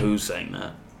 I don't know who's saying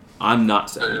that. I'm not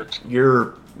saying They're, it.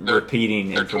 You're They're- repeating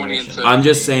they're 20 and information. 7. I'm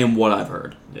just saying what I've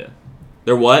heard. Yeah.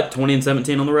 They're what? 20 and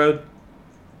 17 on the road?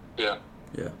 yeah.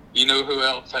 Yeah. You know who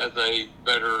else has a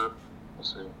better?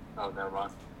 Let's see. Oh, never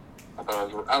mind.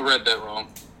 I read that wrong.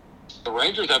 The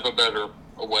Rangers have a better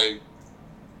away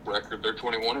record. They're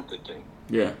 21-15.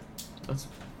 Yeah.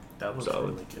 That was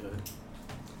Solid. really good.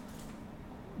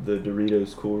 The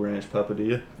Doritos Cool Ranch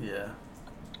Papadilla. Yeah.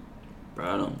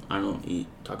 Bro, I don't eat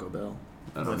Taco Bell.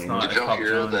 I don't It's even not- Did y'all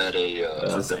hear that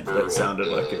That's the same. member That sounded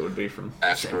of like the it would be from,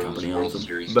 Same company Astros World owns them.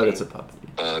 Series but team, it's a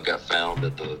Papadilla. got found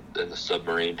in the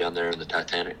submarine down there in the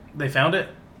Titanic? They found it?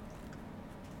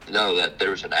 No, that there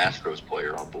was an Astros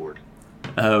player on board.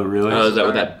 Oh really? Oh, is that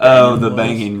what that? Oh,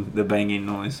 banging the was? banging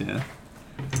noise. Yeah.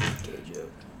 Gay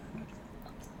joke.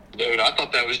 Dude, I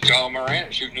thought that was John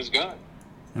Morant shooting his gun.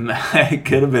 It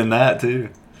could have been that too.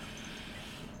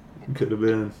 Could have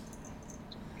been.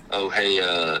 Oh, hey,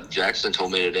 Jackson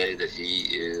told me today that he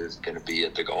is going to be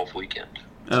at the golf weekend.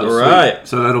 Oh, All sweet. right.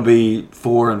 So that'll be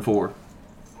 4 and 4.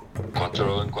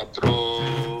 Cuatro and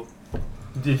cuatro.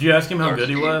 Did you ask him how good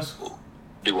he was?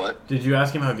 Do what? Did you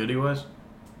ask him how good he was?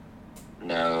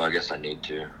 No, I guess I need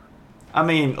to. I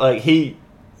mean, like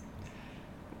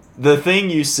the thing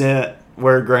you sent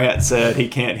where Grant said he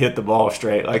can't hit the ball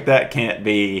straight, like that can't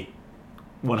be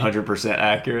 100%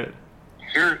 accurate.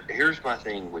 Here's my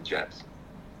thing with Jackson.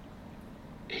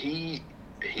 He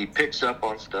picks up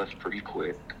on stuff pretty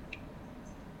quick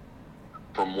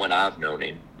from when I've known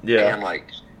him. Yeah. And like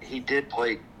he did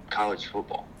play college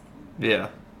football. Yeah.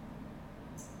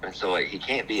 And so like he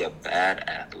can't be a bad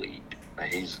athlete.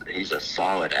 Like, he's a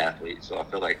solid athlete. So I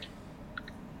feel like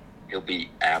he'll be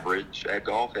average at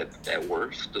golf at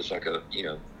worst. Just like a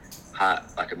high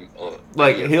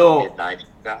Like, maybe a he'll- mid-90s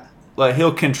guy. Like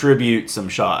he'll contribute some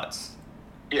shots.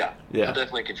 Yeah. Yeah. He'll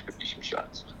definitely contribute some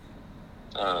shots.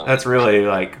 That's really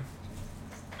like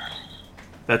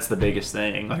that's the biggest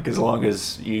thing. Like as long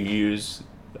as you use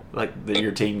like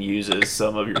your team uses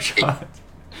some of your shots.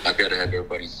 I've got to have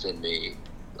everybody send me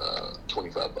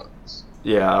 $25.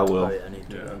 Yeah, I will. Oh, yeah, I need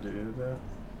to. Yeah, do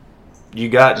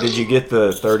that. Did you get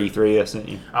the 33 I sent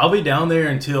you? I'll be down there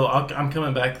until I'm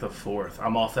coming back the 4th.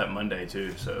 I'm off that Monday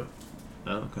too, so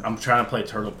Oh, okay. I'm trying to play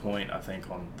Turtle Point. I think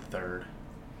on the 3rd.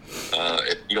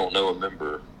 If you don't know a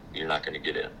member, you're not going to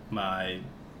get in. My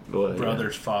Well, yeah.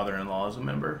 brother's father-in-law is a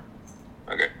member.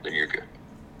 Okay, then you're good.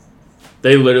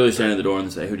 They literally stand at the door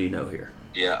and say, "Who do you know here?"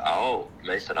 Yeah, I'll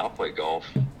play golf.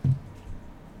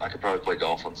 I could probably play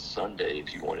golf on Sunday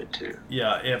if you wanted to.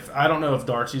 Yeah, I don't know if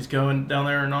Darcy's going down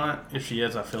there or not. If she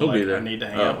is, I feel He'll be like there. I need to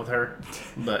hang Oh. out with her.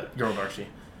 But girl Darcy,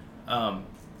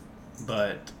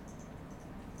 but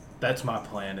that's my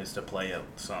plan is to play it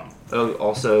some. Oh,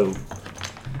 also,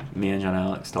 me and John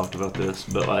Alex talked about this,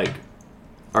 but like,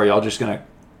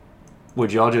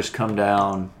 would y'all just come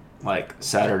down like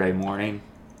Saturday morning?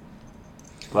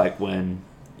 Like when?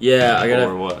 Yeah, I Or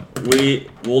gotta.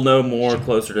 what? We'll know more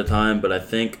closer to time, but I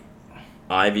think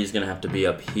Ivy's gonna have to be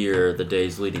up here the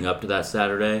days leading up to that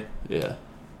Saturday, Yeah.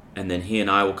 and then he and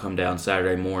I will come down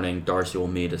Saturday morning. Darcy will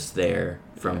meet us there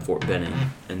from Fort Benning,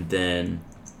 and then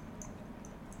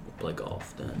we'll play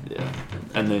golf. Then Yeah.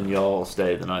 And then y'all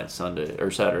stay the night Sunday or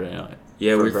Saturday night.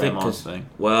 yeah, for we think Grandma's thing.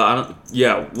 Well, I don't.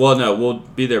 Yeah, well, no, we'll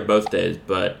be there both days,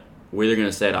 but we're either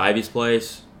gonna stay at Ivy's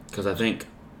place because I think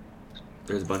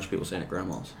there's a bunch of people staying at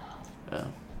Grandma's. Yeah.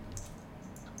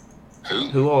 Who?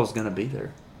 Who all is gonna be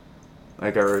there?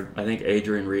 Like our I think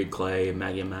Adrian, Reed, Clay,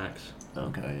 Maggie, and Max,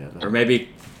 okay, yeah. or maybe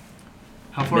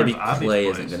How far Maybe is Ivy's Clay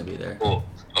place? isn't going to be there. Well,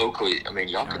 Oakley, I mean,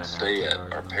 y'all Hour can and a half, stay 2 at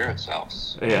hours. our parents'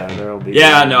 house. Yeah, there'll be.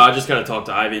 Yeah, no, I just got to talk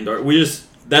to Ivy and Dart.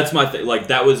 That's my thing. Like,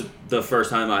 that was the first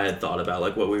time I had thought about,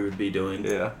 like, what we would be doing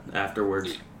Yeah.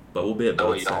 afterwards. But we'll be at That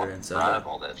way both y'all Saturday and Sunday. drive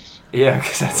all that. Yeah,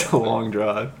 because that's a long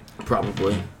drive.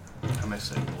 Probably. I may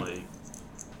say the lake.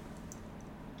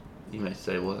 You may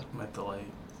say what? I'm at the lake.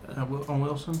 On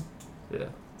Wilson? Yeah.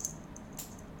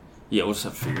 Yeah, we'll just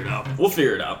have to figure it out. We'll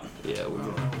figure it out. Yeah, we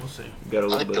We'll see. got a I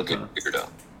little think bit they'll of get time. it figured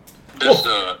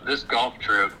out. This golf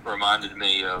trip reminded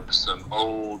me of some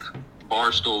old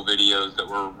Barstool videos that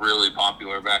were really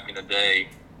popular back in the day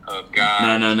of guys.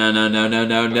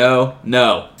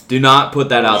 No. Do not put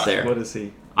that out there. What is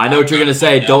he? I know what you're going to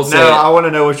say. Don't say No, it. I want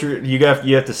to know what you have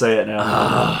to say it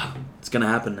now. It's going to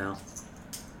happen now.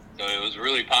 So it was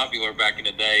really popular back in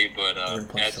the day, but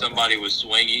as somebody was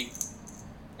swinging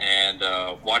and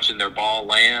watching their ball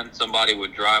land, somebody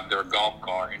would drive their golf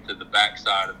cart into the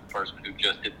backside of the person who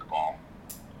just hit the ball.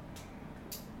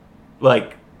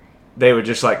 Like, they would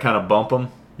just like kind of bump him.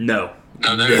 No.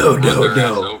 No, they would run their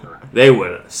ass over. They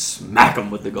would smack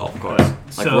them with the golf cart. Like,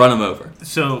 So- run them over.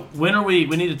 So when are we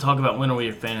need to talk about when are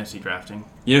we fantasy drafting?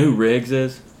 You know who Riggs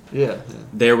is? Yeah.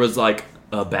 There was, like,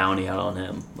 a bounty out on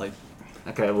him. Like,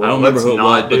 Okay. Well, I don't remember let's who it not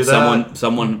was, do but that.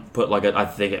 someone put, like, I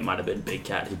think it might have been Big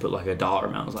Cat. He put, like, a dollar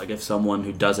amount. It was like, if someone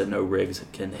who doesn't know Riggs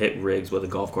can hit Riggs with a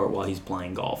golf cart while he's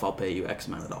playing golf, I'll pay you X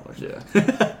amount of dollars.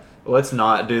 Yeah. Let's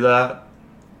not do that.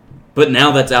 But now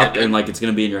that's out there, and, like, it's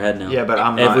going to be in your head now. Yeah, but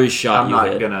I'm Every not, shot I'm you not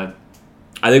hit. gonna.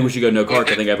 I think we should go no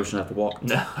carts. I think everyone should have to walk.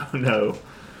 No.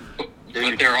 But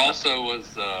there also was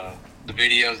the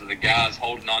videos of the guys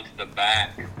holding onto the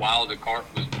back while the cart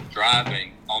was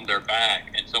driving on their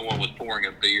back, and someone was pouring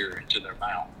a beer into their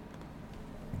mouth.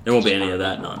 There won't be any of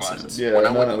that nonsense. Yeah, When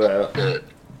I none of went that.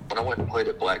 when I went and played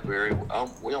at Blackberry,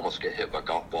 we almost get hit by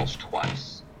golf balls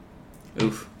twice.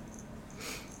 Oof.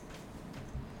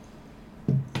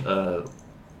 Uh,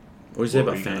 What do you say What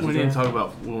about were you fantasy? We need to draft? talk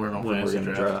about when we're on When we're fantasy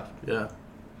gonna draft. Yeah.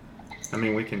 I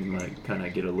mean, we can like kind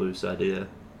of get a loose idea.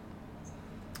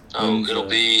 When's, It'll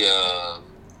be,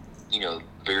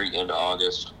 very end of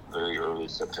August, very early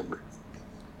September.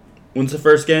 When's the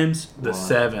first games? The Why?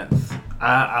 7th.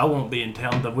 I won't be in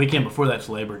town. The weekend before that's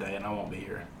Labor Day, and I won't be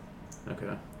here.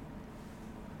 Okay.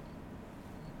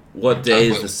 What day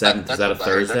is Well, the 7th? Is that a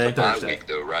Thursday? That's a bye Thursday. week,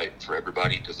 though, right? For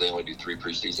everybody, because they only do 3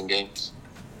 preseason games.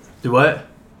 Do what?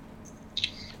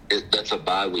 That's a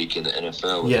bye week in the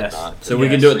NFL. Is Yes. It not? So we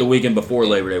can do it the weekend before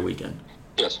Labor Day weekend.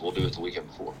 Yes, we'll do it the weekend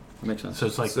before. Makes sense. So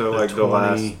it's like So, the like, the 20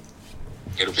 last-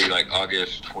 It'll be like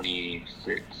August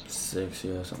 26th. 6,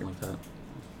 yeah, something like that.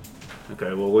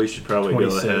 Okay. Well, we should probably go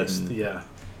ahead 26th. and Yeah.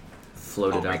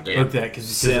 Float it Oh, out there. Look that because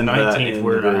the Send that 19th in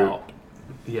we're the group. out.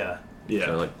 Yeah. yeah.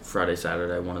 So like Friday,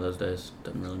 Saturday, one of those days.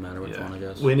 Doesn't really matter which Yeah. one, I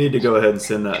guess. We need to go ahead and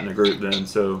send that in the group then.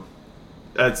 So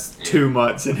that's 2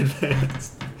 months in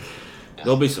advance.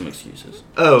 There'll be some excuses.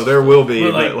 Oh, there will be,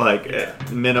 Well, but like-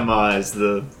 like minimize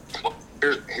the. Well,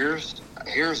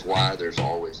 here's why there's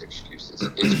always excuses.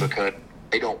 It's because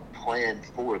they don't plan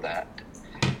for that.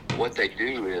 What they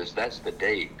do is that's the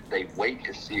date. They wait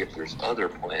to see if there's other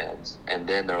plans, and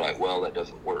then they're like, well, that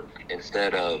doesn't work.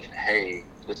 Instead of, hey,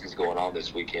 this is going on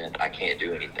this weekend, I can't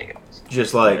do anything else.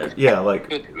 Just like like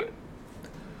Could do it.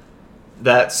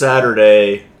 that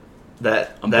Saturday,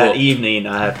 that I'm that booked. evening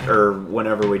I have, or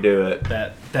whenever we do it,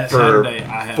 That for Saturday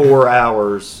I have 4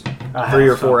 hours, I have 3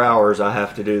 or 4 some. hours, I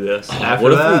have to do this. After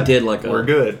what if we that, did like we're a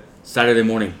good. Saturday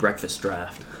morning breakfast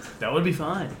draft? That would be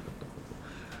fine.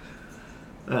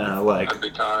 Like I'd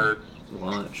be tired.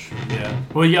 lunch. Yeah.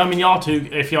 Well, yeah. I mean, y'all two.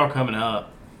 If y'all coming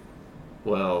up,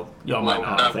 Well, y'all might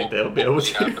Well, not. I think they'll be able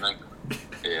to. happening.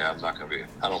 Yeah, I'm not gonna be.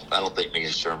 I don't think me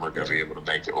and Sherm are gonna be able to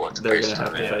make it. We'll have to They're gonna have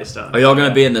FaceTime to it. FaceTime. Are y'all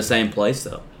gonna be in the same place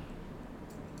though?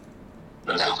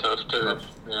 That's No. a tough too.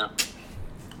 Yeah.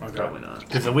 Okay. Probably not.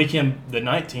 Because the weekend, the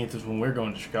 19th is when we're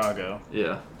going to Chicago.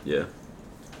 Yeah. Yeah.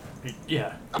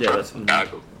 Yeah. I'm Yeah, from that's-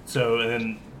 Chicago. So and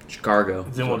then Chicago. then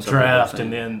That's we'll what some people are draft, saying.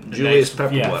 and then the Julius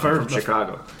next, Pepperwood from first,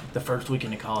 Chicago. the first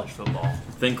weekend of college football.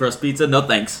 Thin crust pizza? No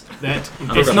thanks. That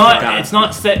I'm it's from not Chicago. it's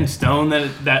not set in stone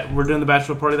that we're doing the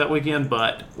bachelor party that weekend,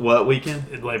 but What weekend?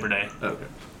 it's Labor Day. Okay.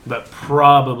 But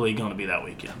probably going to be that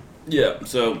weekend. Yeah.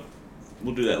 So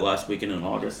we'll do that last weekend in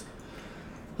August.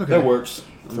 Okay. That works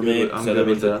for I'm me. good with- I'm so good that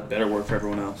means with it that. better work for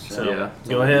everyone else. So Yeah.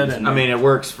 go ahead and I mean, it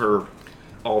works for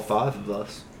all 5 of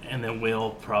us. and then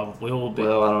we'll be.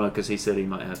 Well, I don't know because he said he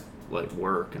might have like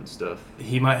work and stuff.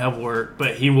 He might have work,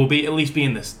 but he will be at least be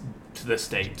in this to the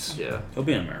states. Yeah. He'll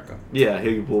be in America. Yeah,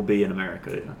 he will be in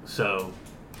America. Yeah. So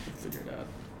We'll figure it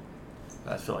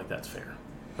out. I feel like that's fair.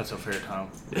 That's a fair time.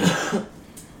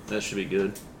 That should be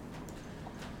good.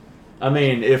 I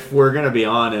mean, if we're gonna be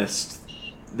honest,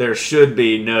 there should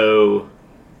be no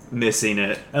missing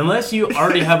it. Unless you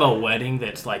already have a wedding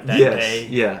that's like that day.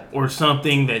 Yeah. Or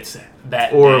something that's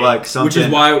that Or day. like something. Which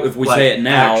is why if we like, say it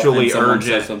now, actually and someone urgent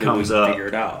says something, comes we can up. figure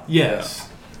it out. Yes.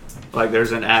 Like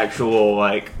there's an actual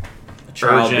like A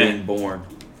child urgent being born.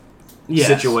 Yes.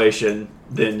 situation,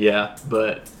 then yeah.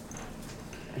 But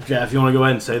Jeff, you want to go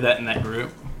ahead and say that in that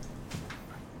group?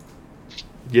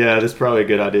 yeah, that's probably a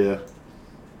good idea.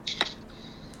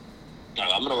 No,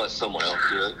 I'm gonna let someone else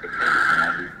do it.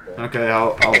 Okay,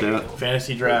 I'll do it.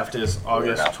 Fantasy draft is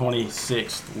August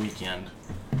 26th weekend,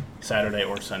 Saturday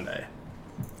or Sunday.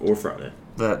 Or Friday.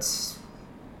 That's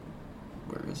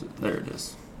where is it? There it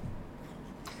is.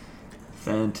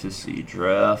 Fantasy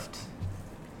draft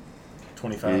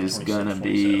 25 is 26, gonna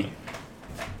be. 27.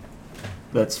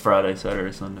 That's Friday,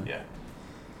 Saturday, Sunday. Yeah.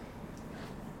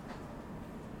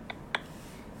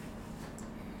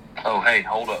 Oh, hey,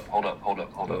 hold up.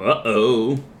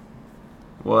 Uh-oh.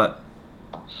 What?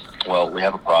 Well, we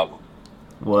have a problem.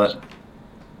 What?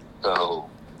 So,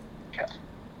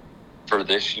 for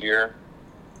this year,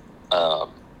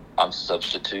 I'm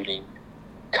substituting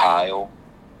Kyle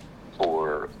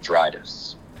for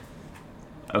Drydas.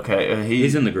 Okay,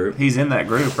 He's in the group. He's in that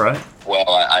group, right? Well,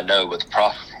 I know, but the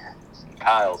problem is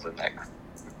Kyle's in that group.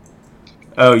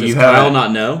 Oh, Does you Kyle haven't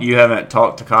not know? You haven't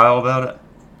talked to Kyle about it?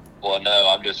 Well, no,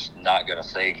 I'm just not going to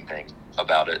say anything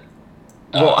about it.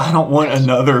 Well, I don't want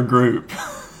another group.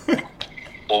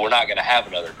 Well, we're not going to have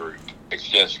another group. It's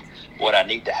just what I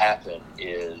need to happen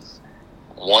is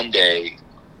one day,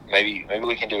 maybe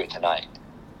we can do it tonight.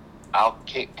 I'll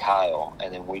kick Kyle,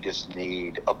 and then we just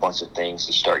need a bunch of things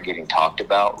to start getting talked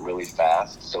about really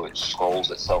fast so it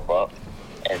scrolls itself up,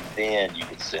 and then you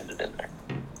can send it in there.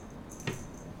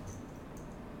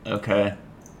 Okay.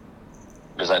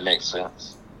 Does that make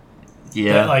sense?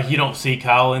 Yeah. Like you don't see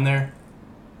Kyle in there?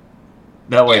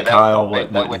 That way Yeah, Kyle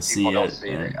that way wouldn't see people don't it. see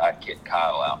it. I kick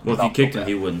Kyle out. Well, if you kicked him,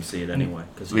 he wouldn't see it anyway.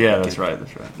 Cause Yeah, you that's kicked right. him.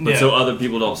 That's right. But Yeah. so other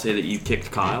people don't say that you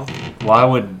kicked Kyle? Why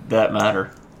would that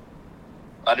matter?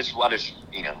 I just want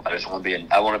to be.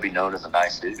 I want to be known as a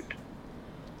nice dude.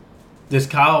 Does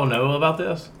Kyle know about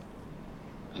this?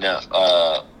 No,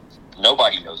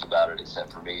 nobody knows about it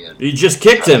except for me. And You just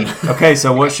kicked him. Okay,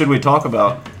 so what should we talk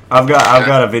about? I've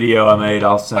got a video I made.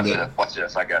 I'll send it. Watch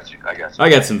this. I got you. I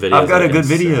got some videos. I've got I a can good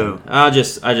video. send. I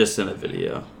just sent a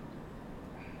video.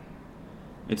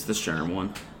 It's the Sherm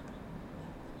one.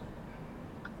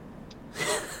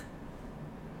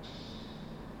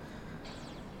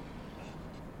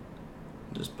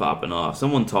 Just popping off.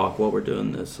 Someone talk while we're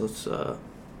doing this. Let's.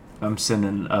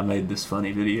 I made this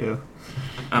funny video.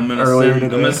 I'm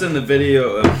gonna send the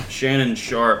video of Shannon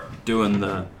Sharp doing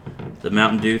the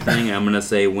Mountain Dew thing. I'm gonna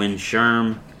say win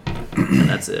Sherm, and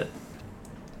that's it.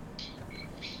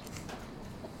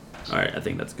 All right, I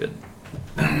think that's good.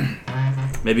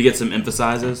 Maybe get some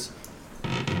emphasizes.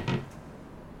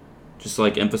 Just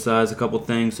like emphasize a couple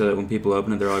things so that when people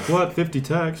open it, they're like, "What? 50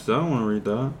 text? I don't want to read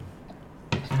that."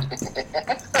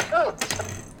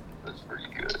 That's pretty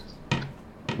good.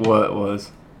 What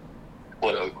was?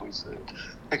 What Oakley said,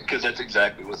 because that's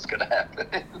exactly what's gonna happen.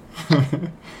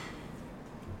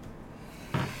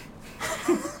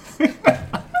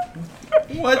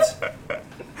 What?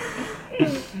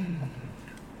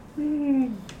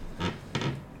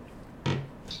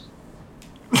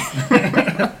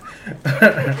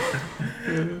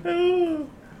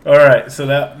 All right, so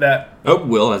that Oh,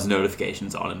 Will has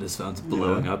notifications on and his phone's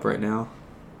blowing up right now.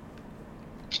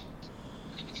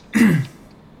 there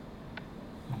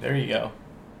you go.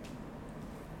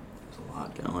 There's a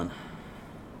lot going.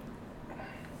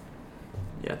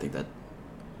 Yeah, I think that's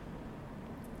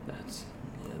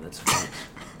fine.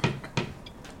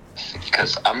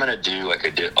 Because I'm gonna do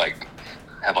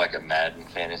have like a Madden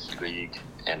fantasy league,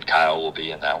 and Kyle will be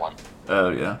in that one. Oh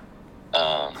yeah.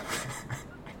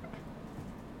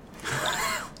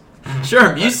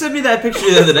 Sure, you sent me that picture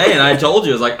the other day, and I told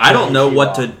you, I was like, I don't know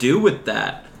what to do with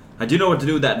that. I do know what to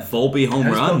do with that Volpe home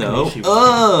That's run, though.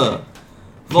 Konichiwa.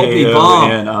 Volpe bomb.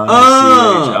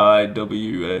 Konichiwa.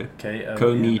 K-O-N-I.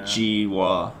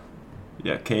 Konichiwa.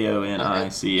 Yeah,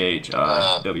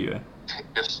 Konichiwa.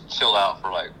 Just chill out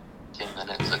for like 10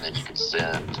 minutes, and then you can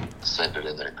send it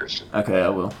in there, Christian. Okay, I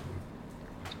will.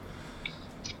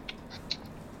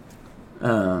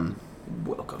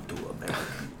 Welcome to America.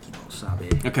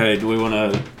 Okay, do we want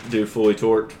to do fully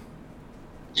torqued?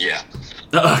 Yeah.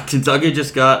 Kentucky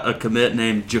just got a commit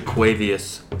named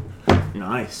Jaquavius.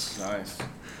 Nice. Nice.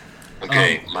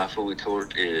 Okay, my fully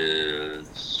torqued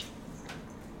is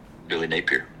Billy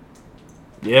Napier.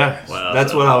 Yeah, Wow,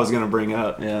 that's so- what I was going to bring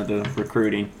up. Yeah, the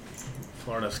recruiting.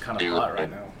 Florida's kind of hot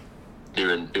right now.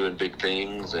 doing big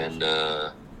things, and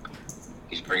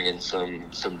he's bringing some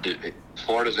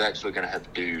Florida's actually going to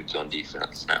have dudes on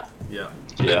defense now. Yeah.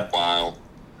 It's been a while.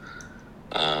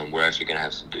 We're actually going to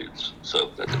have some dudes,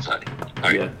 so that's exciting. All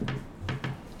right. Yeah.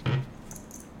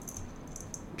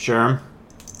 Sherm?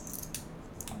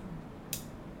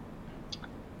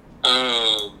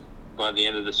 By the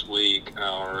end of this week,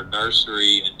 our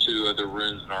nursery and 2 other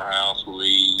rooms in our house will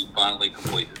be finally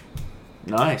completed.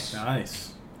 Nice.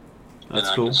 Nice. That's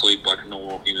and I cool. can sleep like a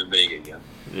normal human being again.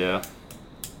 Yeah.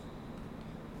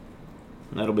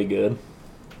 That'll be good.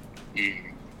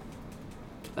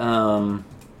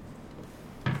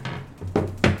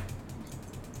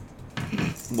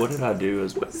 What did I do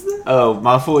as well?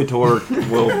 My fully torqued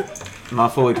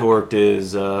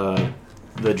is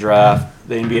the draft,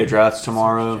 the NBA draft's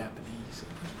tomorrow.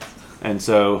 And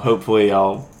so hopefully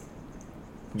I'll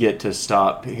get to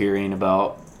stop hearing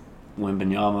about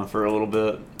Wembanyama for a little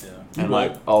bit. Yeah. And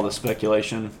like all the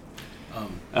speculation.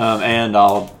 And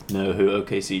I'll know who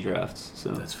OKC drafts.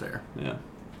 So That's fair. yeah.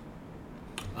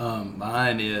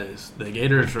 Mine is the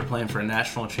Gators are playing for a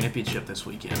national championship this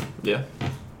weekend. Yeah.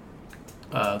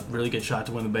 Really good shot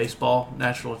to win the baseball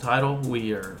national title.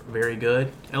 We are very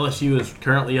good. LSU is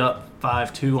currently up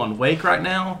 5-2 on Wake right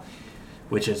now,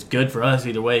 which is good for us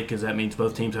either way because that means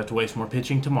both teams have to waste more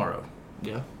pitching tomorrow.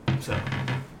 Yeah. So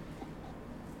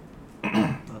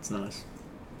That's nice.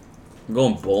 I'm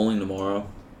going bowling tomorrow.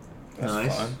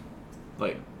 Nice. fun.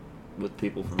 Like with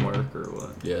people from work or what?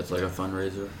 Yeah, it's like a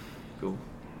fundraiser. Cool.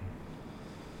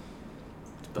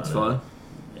 That's That's fun.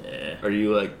 Yeah. Are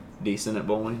you like decent at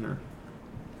bowling or?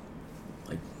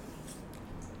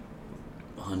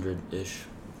 100-ish,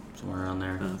 somewhere around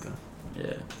there. Oh, okay.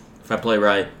 Yeah. If I play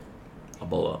right, I'll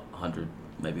bowl up 100,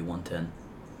 maybe 110.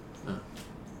 Oh.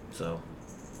 So.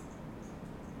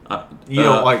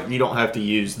 You don't have to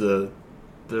use the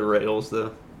rails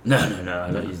though. No,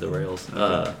 I don't use the rails.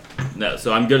 No,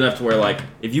 so I'm good enough to where like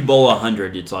if you bowl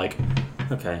 100, it's like,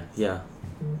 okay, yeah,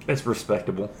 It's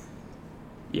respectable.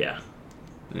 yeah.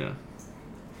 Yeah.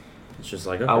 It's just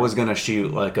like okay. I was gonna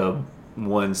shoot like a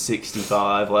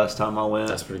 165 last time I went.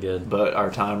 That's pretty good. But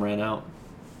our time ran out.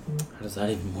 How does that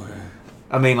even work?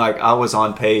 I mean, like I was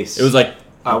on pace. It was like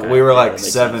okay, we were yeah, like that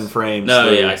makes 7 sense. frames. No,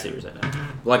 through. yeah, I see what you're saying. Now.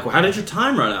 Like, how did your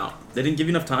time run out? They didn't give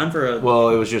you enough time for a. Well,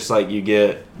 it was just like you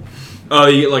get. Oh,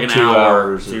 you get like an 2 hour.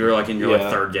 hours. So you were like in your like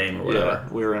third game or whatever.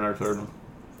 Yeah, we were in our third one.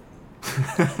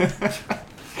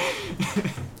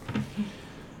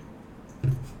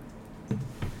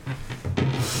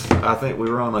 I think we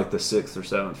were on like the 6th or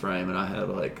 7th frame, and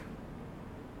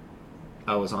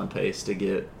I was on pace to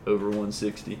get over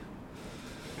 160,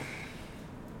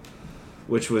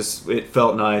 it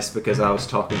felt nice because I was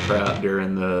talking crap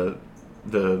during the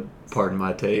pardon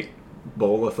my take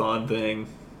bowl-a-thon thing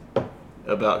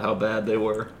about how bad they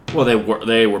were. Well,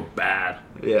 they were bad.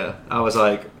 Yeah, I was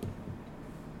like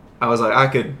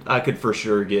I could for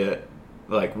sure get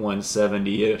like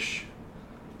 170-ish.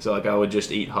 So like I would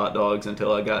just eat hot dogs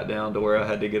until I got down to where I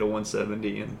had to get a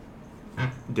 170 and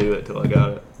do it till I got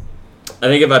it. I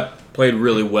think if I played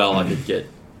really well, I could get.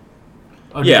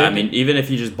 Oh, Yeah, I mean, even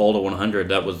if you just bowled a 100,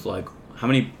 that was like how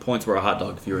many points were a hot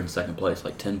dog if you were in second place?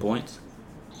 Like 10 points.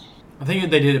 I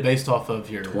think they did it based off of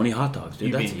your 20 hot dogs, dude.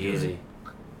 You That's being good. easy.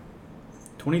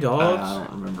 20 I dogs.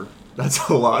 don't remember. That's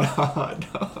a lot of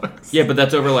hot dogs. Yeah, but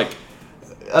that's over like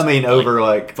I mean, over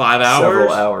like 5 hours.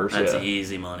 several hours. That's yeah.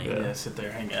 easy money. Yeah, sit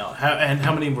there, hang out.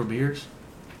 How many were beers?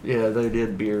 Yeah, they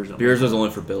did beers. Beers was only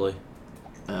for Billy,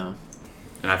 Oh.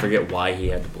 and I forget why he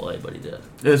had to play, but he did.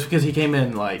 It was because he came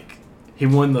in like he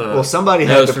won the. Well, somebody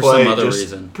That had was to for play some other just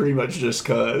reason. pretty much just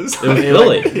cause. It was they,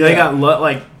 Billy. like, they got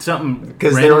like something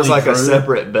Because there was like a randomly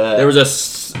separate bet. There was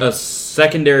a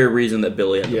secondary reason that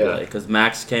Billy had to Yeah. play because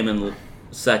Max came in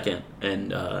second and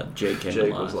Jake came in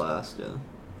Jake last. was last, yeah.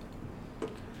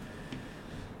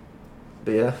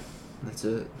 But yeah, that's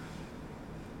it.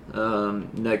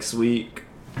 Next week,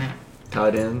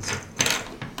 tight ends.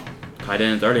 Tight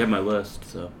ends. I already have my list,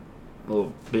 so.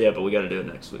 Well, yeah, but we got to do it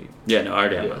next week. Yeah, no, I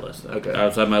already have Yeah. my list. Okay. I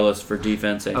also have my list for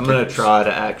defense and I'm gonna kickers. try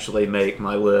to actually make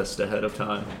my list ahead of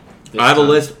time. this I have a time.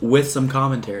 list with some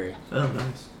commentary. Oh,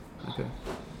 nice. Okay.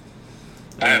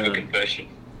 I have a confession.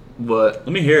 What? Let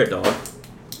me hear it, dog.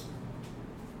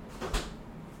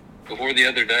 Before the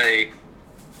other day,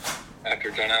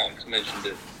 after John Alex mentioned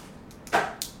it,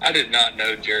 I did not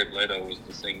know Jared Leto was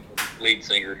the lead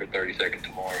singer for 30 Seconds to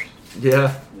Mars.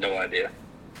 Yeah. No idea.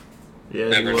 Yeah,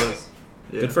 Never he knew. was.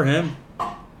 Yeah. Good for him.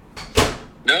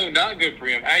 No, not good for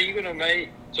him. How are you going to make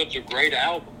such a great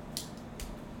album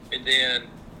and then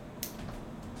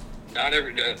not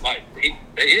every like he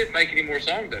didn't make any more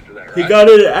songs after that, right? He got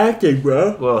into acting,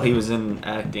 bro. Well, he was in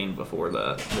acting before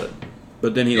that,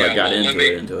 But then he got well,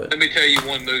 into it. Let me tell you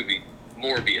one movie,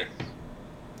 Morbius.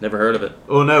 Never heard of it.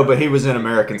 well, no, but he was in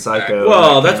American Psycho.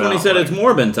 Well, that that's came when he out, said like, it's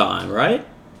Morbin time, right?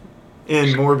 in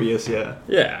Morbius, yeah.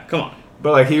 Yeah, come on.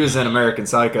 But like he was in American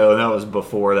Psycho, and that was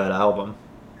before that album.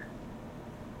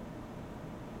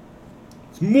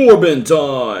 It's Morbin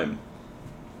time.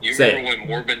 You Say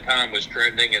remember when Morbin Time was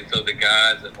trending, and so the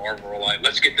guys at Marvel were like,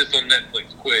 "Let's get this on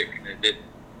Netflix quick," and it didn't.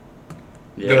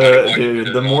 Yeah.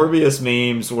 The Morbius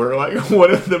memes were like one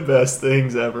of the best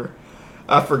things ever.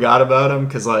 I forgot about them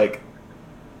because like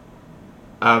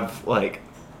I've like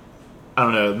I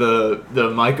don't know the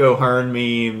Mike O'Hearn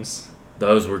memes.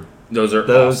 Those are Those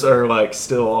awesome. are like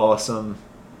still awesome.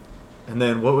 And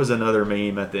then what was another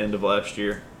meme at the end of last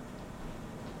year?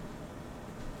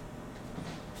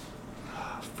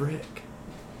 Frick.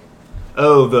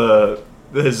 Oh, the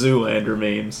Zoolander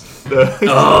memes.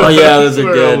 Oh yeah, those are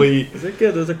good. Elite. Those are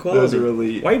good. Those are quality. Those are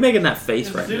elite. Why are you making that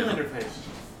face right now? Zoolander face.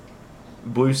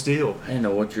 Blue Steel. I didn't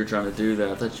know what you were trying to do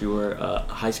there. I thought you were a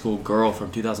high school girl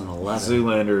from 2011.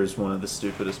 Zoolander is one of the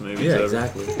stupidest movies Yeah, ever.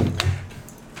 exactly.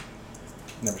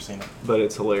 Never seen it. But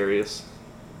it's hilarious.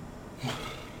 I've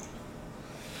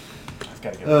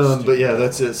got to get But yeah,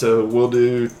 that's it. So we'll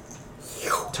do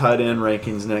tight end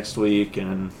rankings next week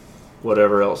and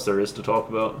whatever else there is to talk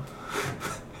about.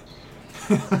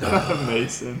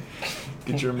 Mason,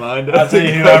 get your mind out. I'll tell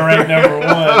you who I ranked number one.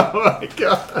 Oh my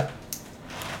god.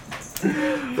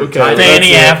 Okay,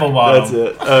 Fanny that's it. Applebottom. That's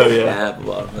it. Oh yeah, Yeah,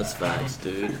 well, that's facts,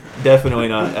 dude. definitely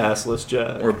not assless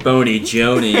Jack. Or Boney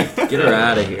Joni. Get her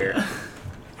out of here.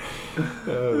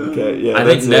 Okay, yeah. I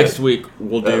think that's next it. week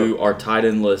we'll do our tight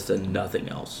end list and nothing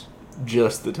else.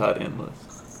 Just the tight end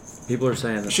list. People are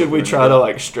saying that. Should we try to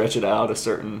like stretch it out a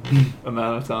certain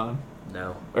amount of time,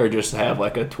 No. or just have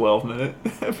like a 12-minute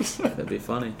episode? That'd be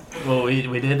funny. Well, we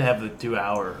did have the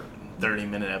 2-hour,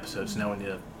 30-minute episodes. Now we need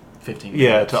a 15-minute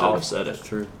Yeah, to episode. offset That's it.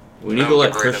 true. We need That to was a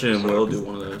let great Christian and episode. Will do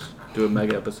one of those. Do a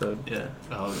mega episode. Yeah.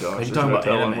 Oh We gosh, can there's talk no about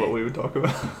telling anime. what we would talk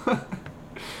about.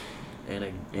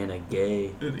 And a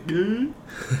gay. I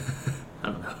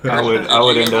don't know. I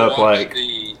would Did you end ever up watch like,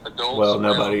 the Adult well, Swim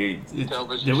nobody.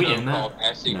 television Did we show end that? called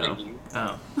Asking No. You?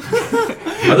 Oh.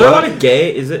 Are there a lot of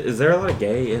gay? Is there a lot of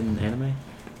gay in anime?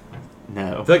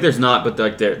 No. I feel like there's not, but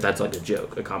like that's like a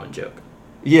joke, a common joke.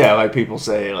 Yeah, like people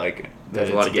say like that There's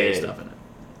a it's lot of gay stuff in it.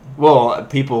 Well,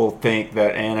 people think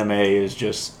that anime is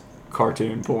just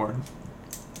cartoon porn,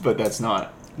 but that's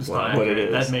not. It's Wow. not What it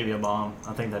accurate. is. That may be a bomb.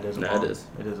 I think that is a No, bomb. it is.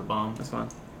 It is a bomb. That's fine.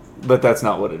 But that's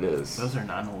not what it is. Those are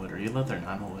 9-millimeter. You let their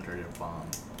 9-millimeter bomb.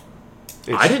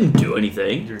 I didn't do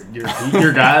anything.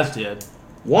 Your guys did.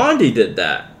 Wandy did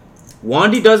that.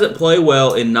 Wandy doesn't play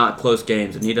well in not close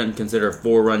games, and he doesn't consider a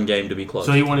 4-run game to be close.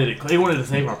 So he wanted a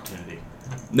save opportunity.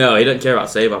 No, he doesn't care about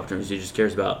save opportunities. He just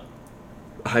cares about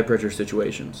high pressure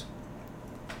situations.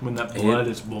 When that blood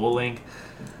is boiling.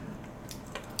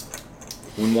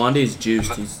 When Wandy's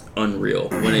juiced, he's unreal.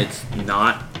 When it's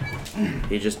not,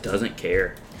 he just doesn't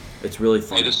care. It's really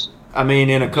Hey, fun. I mean,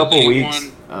 in a couple anyone-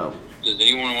 weeks. Oh, Does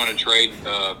anyone want to trade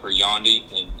for Yandi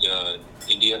in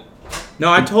India?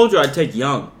 No, I told you I'd take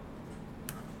Young.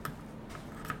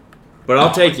 But I'll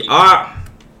No, take... but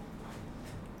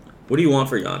what do you want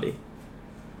for Yandy?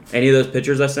 Any of those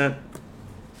pictures I sent?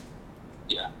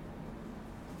 Yeah.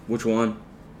 Which one?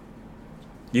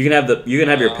 You can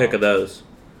have your pick of those.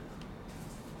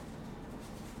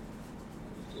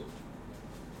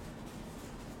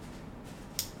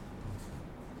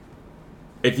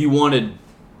 If you wanted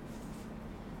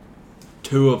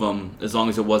two of them, as long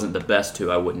as it wasn't the best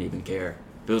two, I wouldn't even care.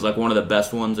 If it was like one of the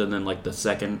best ones and then like the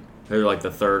second, or like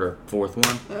the third or fourth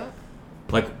one.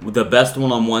 Like the best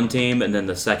one on one team and then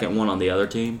the second one on the other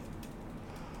team.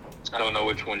 I don't know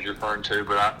which ones you're referring to,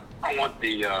 but I want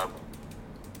the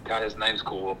God. His name's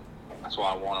cool. That's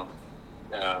why I want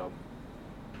him.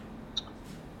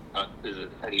 Is it?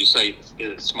 How do you say?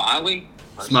 Is it Smiley?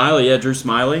 Smiley, yeah, Drew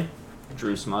Smiley.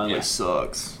 Drew Smiley Yeah.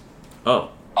 sucks.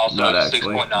 Oh, Also, Not 6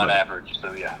 actually, point not but- average.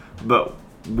 So yeah. But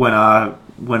when I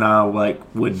like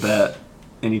would bet,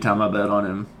 anytime I bet on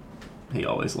him, he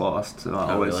always lost. So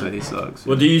I Oh, always really? say he sucks.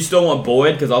 well, do you still want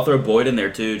Boyd? Because I'll throw Boyd in there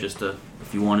too, just to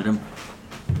if you wanted him.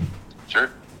 Sure.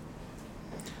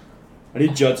 I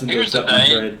need Judson to Here's the accept my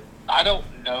thing. trade. I don't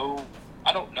know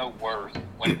worth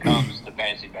when it comes to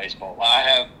fantasy baseball. I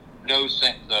have no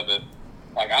sense of it.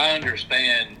 Like, I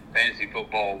understand fantasy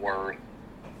football worth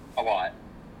a lot,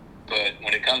 but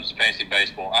when it comes to fantasy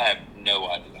baseball, I have no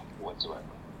idea whatsoever.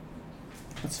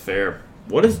 That's fair.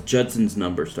 What does Judson's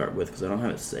number start with? Because I don't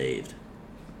have it saved.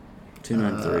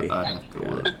 293. I have to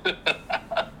look.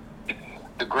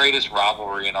 greatest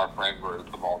rivalry in our friend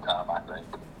group of all time, I think.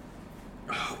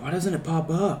 Why doesn't it pop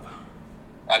up?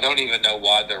 I don't even know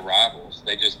why they're rivals.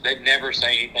 They never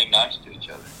say anything nice to each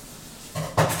other.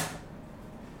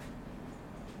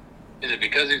 Is it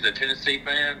because he's a Tennessee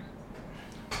fan?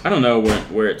 I don't know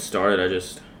where it started.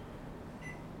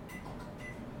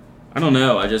 I don't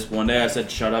know. One day I said,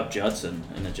 "Shut up, Judson,"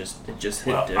 and it just hit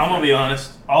Well, different. I'm gonna be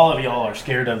honest. All of y'all are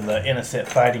scared of the innocent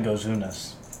fighting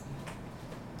Ozunas.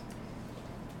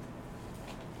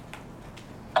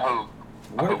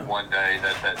 I hope one day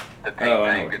that the team Oh, I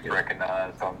know name what gets it is.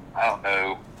 recognized. I don't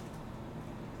know.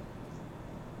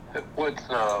 What's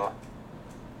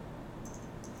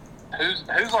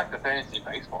who's like the fantasy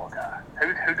baseball guy?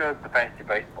 Who does the fantasy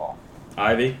baseball?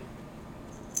 Ivy.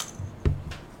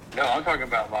 No, I'm talking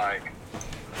about like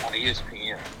on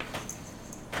ESPN.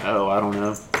 Oh, I don't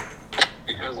know.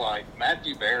 Because like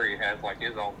Matthew Berry has like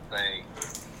his own thing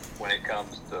when it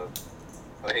comes to.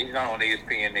 Well, he's not on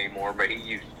ESPN anymore, but he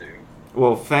used to.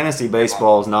 Well, fantasy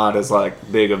baseball is not as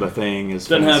like big of a thing as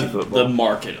Doesn't fantasy have football. the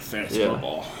market of fantasy Yeah.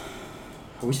 football.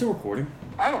 Are we still recording?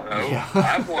 I don't know. Yeah.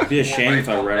 I've watched It'd be a more shame if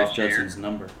I baseball read this off year. Judson's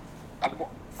number. I've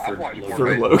for watched more For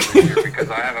baseball Logan. this year because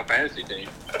I have a fantasy team.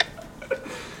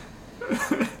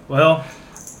 Well,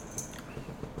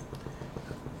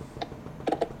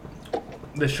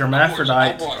 the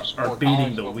Shermaphrodites I've watched are more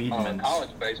beating the college, Weedmans. college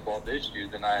baseball this year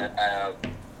than I have.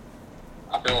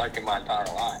 I feel like in my entire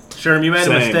life. Sherm, you made a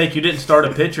Same. mistake. You didn't start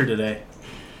a pitcher today.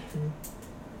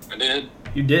 I did.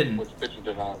 You didn't. Which pitcher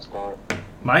did I start?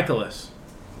 Michaelis.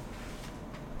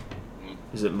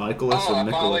 Is it Michaelis Oh, or I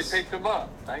finally Nicholas? picked him up.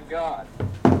 Thank God.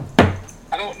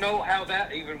 I don't know how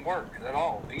that even works at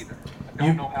all either. I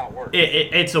don't know how it works.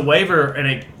 It's a waiver, and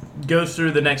it goes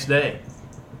through the next day.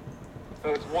 So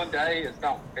it's one day. It's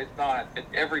not. It's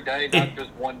every day, not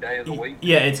just one day of the week.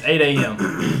 Yeah, it's 8 a.m.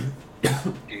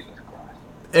 Jesus Christ.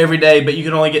 every day, but you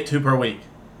can only get 2 per week.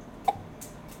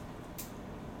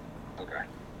 Okay.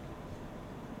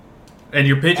 And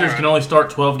your pitchers Alright. can only start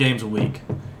 12 games a week.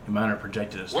 And mine are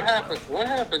projected as What 12. happens? What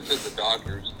happens if the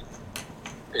Dodgers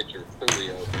pitcher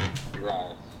Julio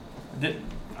Urias?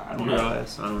 I don't know.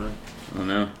 Urias, I don't know. I don't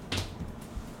know.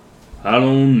 I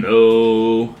don't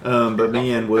know. But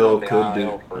me and Will On the could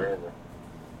IL do forever.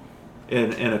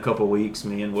 in a couple weeks.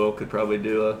 Me and Will could probably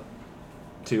do a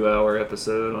 2-hour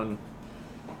episode on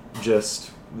just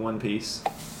One Piece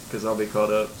because I'll be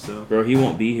caught up. So Bro, he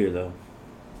won't be here, though.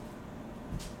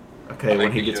 okay, I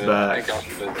when think he you gets should. back, I think y'all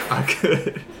should do that. I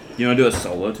could. You want to do a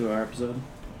solo 2-hour episode?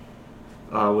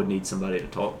 I would need somebody to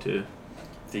talk to.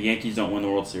 If the Yankees don't win the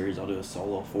World Series, I'll do a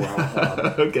solo 4-hour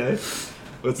pod. Okay,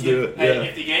 let's do it. Hey, Yeah.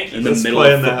 if the Yankees, In the Let's middle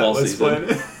plan of that. football Let's season. plan it.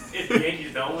 if the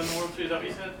Yankees don't win the World Series, is that what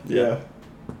you said? Yeah.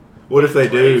 What if they do?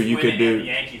 Braves You win could it do and the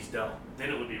Yankees don't. Then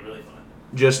it would be really fun.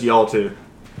 just y'all two.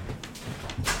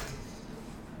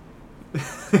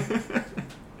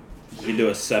 We can do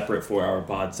a separate 4-hour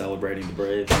pod celebrating the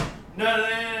Braves. No.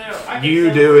 I can You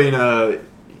celebrate. doing a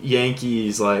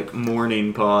Yankees like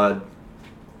morning pod,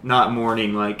 not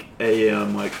morning like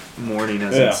AM, like morning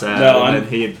as Yeah. in sad, No, and I'm-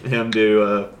 then him do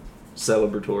a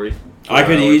celebratory. I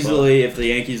could 4-hour easily, if the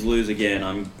Yankees lose again,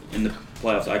 I'm in the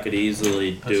playoffs, I could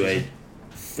easily do a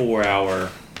 4-hour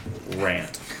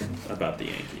rant about the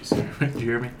Yankees. Did you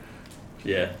hear me? In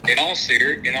Yeah. all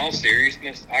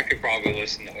seriousness, I could probably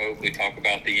listen to Oakley talk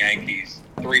about the Yankees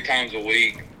 3 times a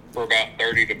week for about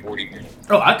 30 to 40 minutes.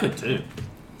 Oh, I could too.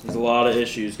 There's a lot of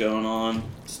issues going on,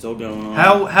 still going on.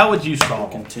 How would you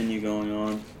solve them? Continue going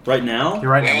on. Right now,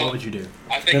 You're right now. Well- What would you do?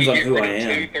 I think Depends you on get who rid I of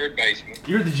am. 2 third basemen.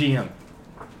 You're the GM.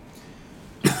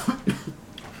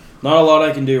 not a lot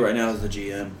I can do right now as the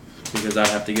GM because I'd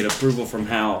have to get approval from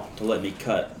Hal to let me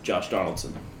cut Josh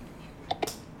Donaldson.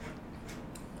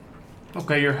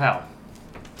 Okay, you're Hal.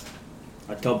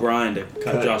 I'd tell Brian to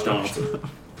cut Josh Donaldson.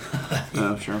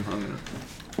 No, sure. I'm gonna.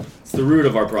 It's the root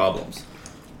of our problems,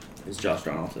 is Josh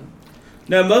Donaldson.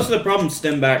 No, most of the problems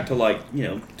stem back to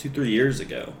 2-3 years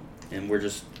ago, and we're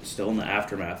just still in the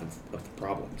aftermath of the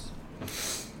problems.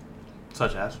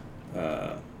 Such as?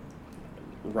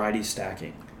 Righty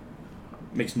stacking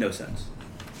makes no sense.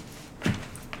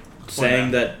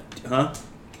 Saying that,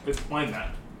 Explain that.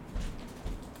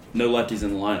 no lefties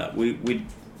in the lineup. We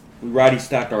righty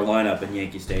stacked our lineup in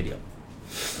Yankee Stadium.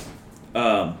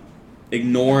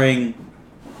 Ignoring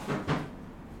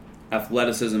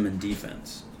athleticism and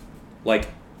defense.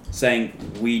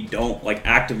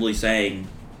 Actively saying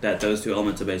that those 2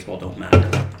 elements of baseball don't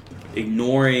matter.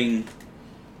 Ignoring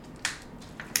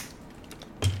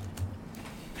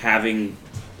having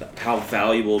how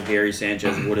valuable Gary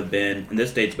Sanchez would have been, and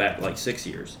this dates back 6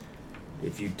 years,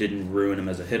 if you didn't ruin him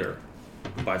as a hitter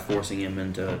by forcing him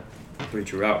into 3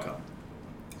 true outcome.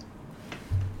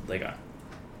 they got.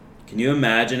 Can you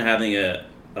imagine having a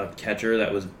catcher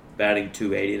that was batting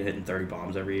 280 and hitting 30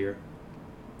 bombs every year?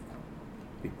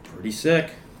 Be pretty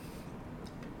sick.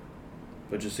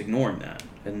 But just ignoring that.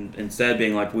 And instead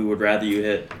being like, we would rather you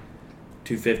hit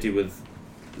 250 with...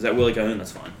 Is that Willie Calhoun?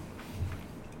 That's fine.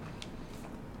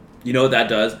 You know what that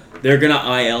does? They're going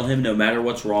to IL him no matter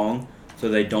what's wrong, so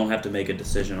they don't have to make a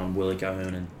decision on Willie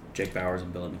Calhoun and Jake Bowers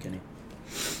and Billy McKinney.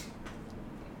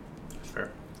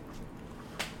 Fair.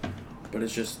 But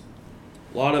it's just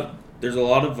there's a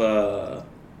lot of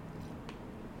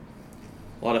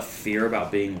fear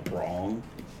about being wrong.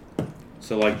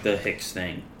 So like the Hicks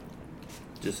thing,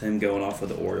 just him going off with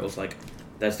the Orioles, like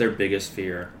that's their biggest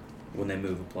fear when they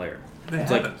move a player.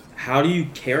 It's like, how do you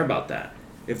care about that?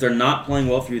 If they're not playing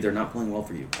well for you, they're not playing well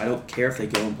for you. I don't care if they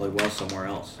go and play well somewhere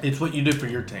else. It's what you do for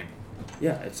your team.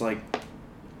 Yeah, it's like,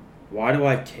 why do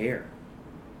I care?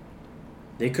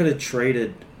 They could have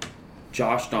traded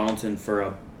Josh Donaldson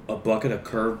for a bucket of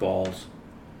curveballs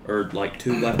or like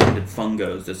 2 left-handed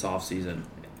fungos this offseason.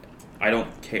 I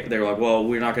don't care. They're like, well,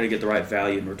 we're not going to get the right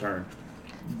value in return.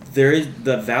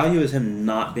 The value is him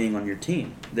not being on your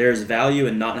team. There's value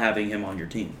in not having him on your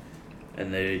team.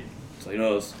 And it's like,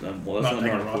 no, that's Not not taking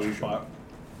a our roster inclusion. spot.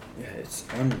 Yeah, it's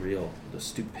unreal, the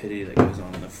stupidity that goes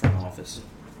on in the front office.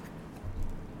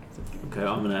 Okay,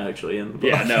 I'm gonna actually end the book.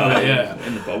 Yeah, no, Yeah.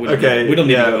 in the ball. We Okay, don't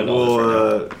need to yeah, go into all this right now.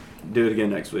 we'll do it again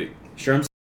next week. Sherm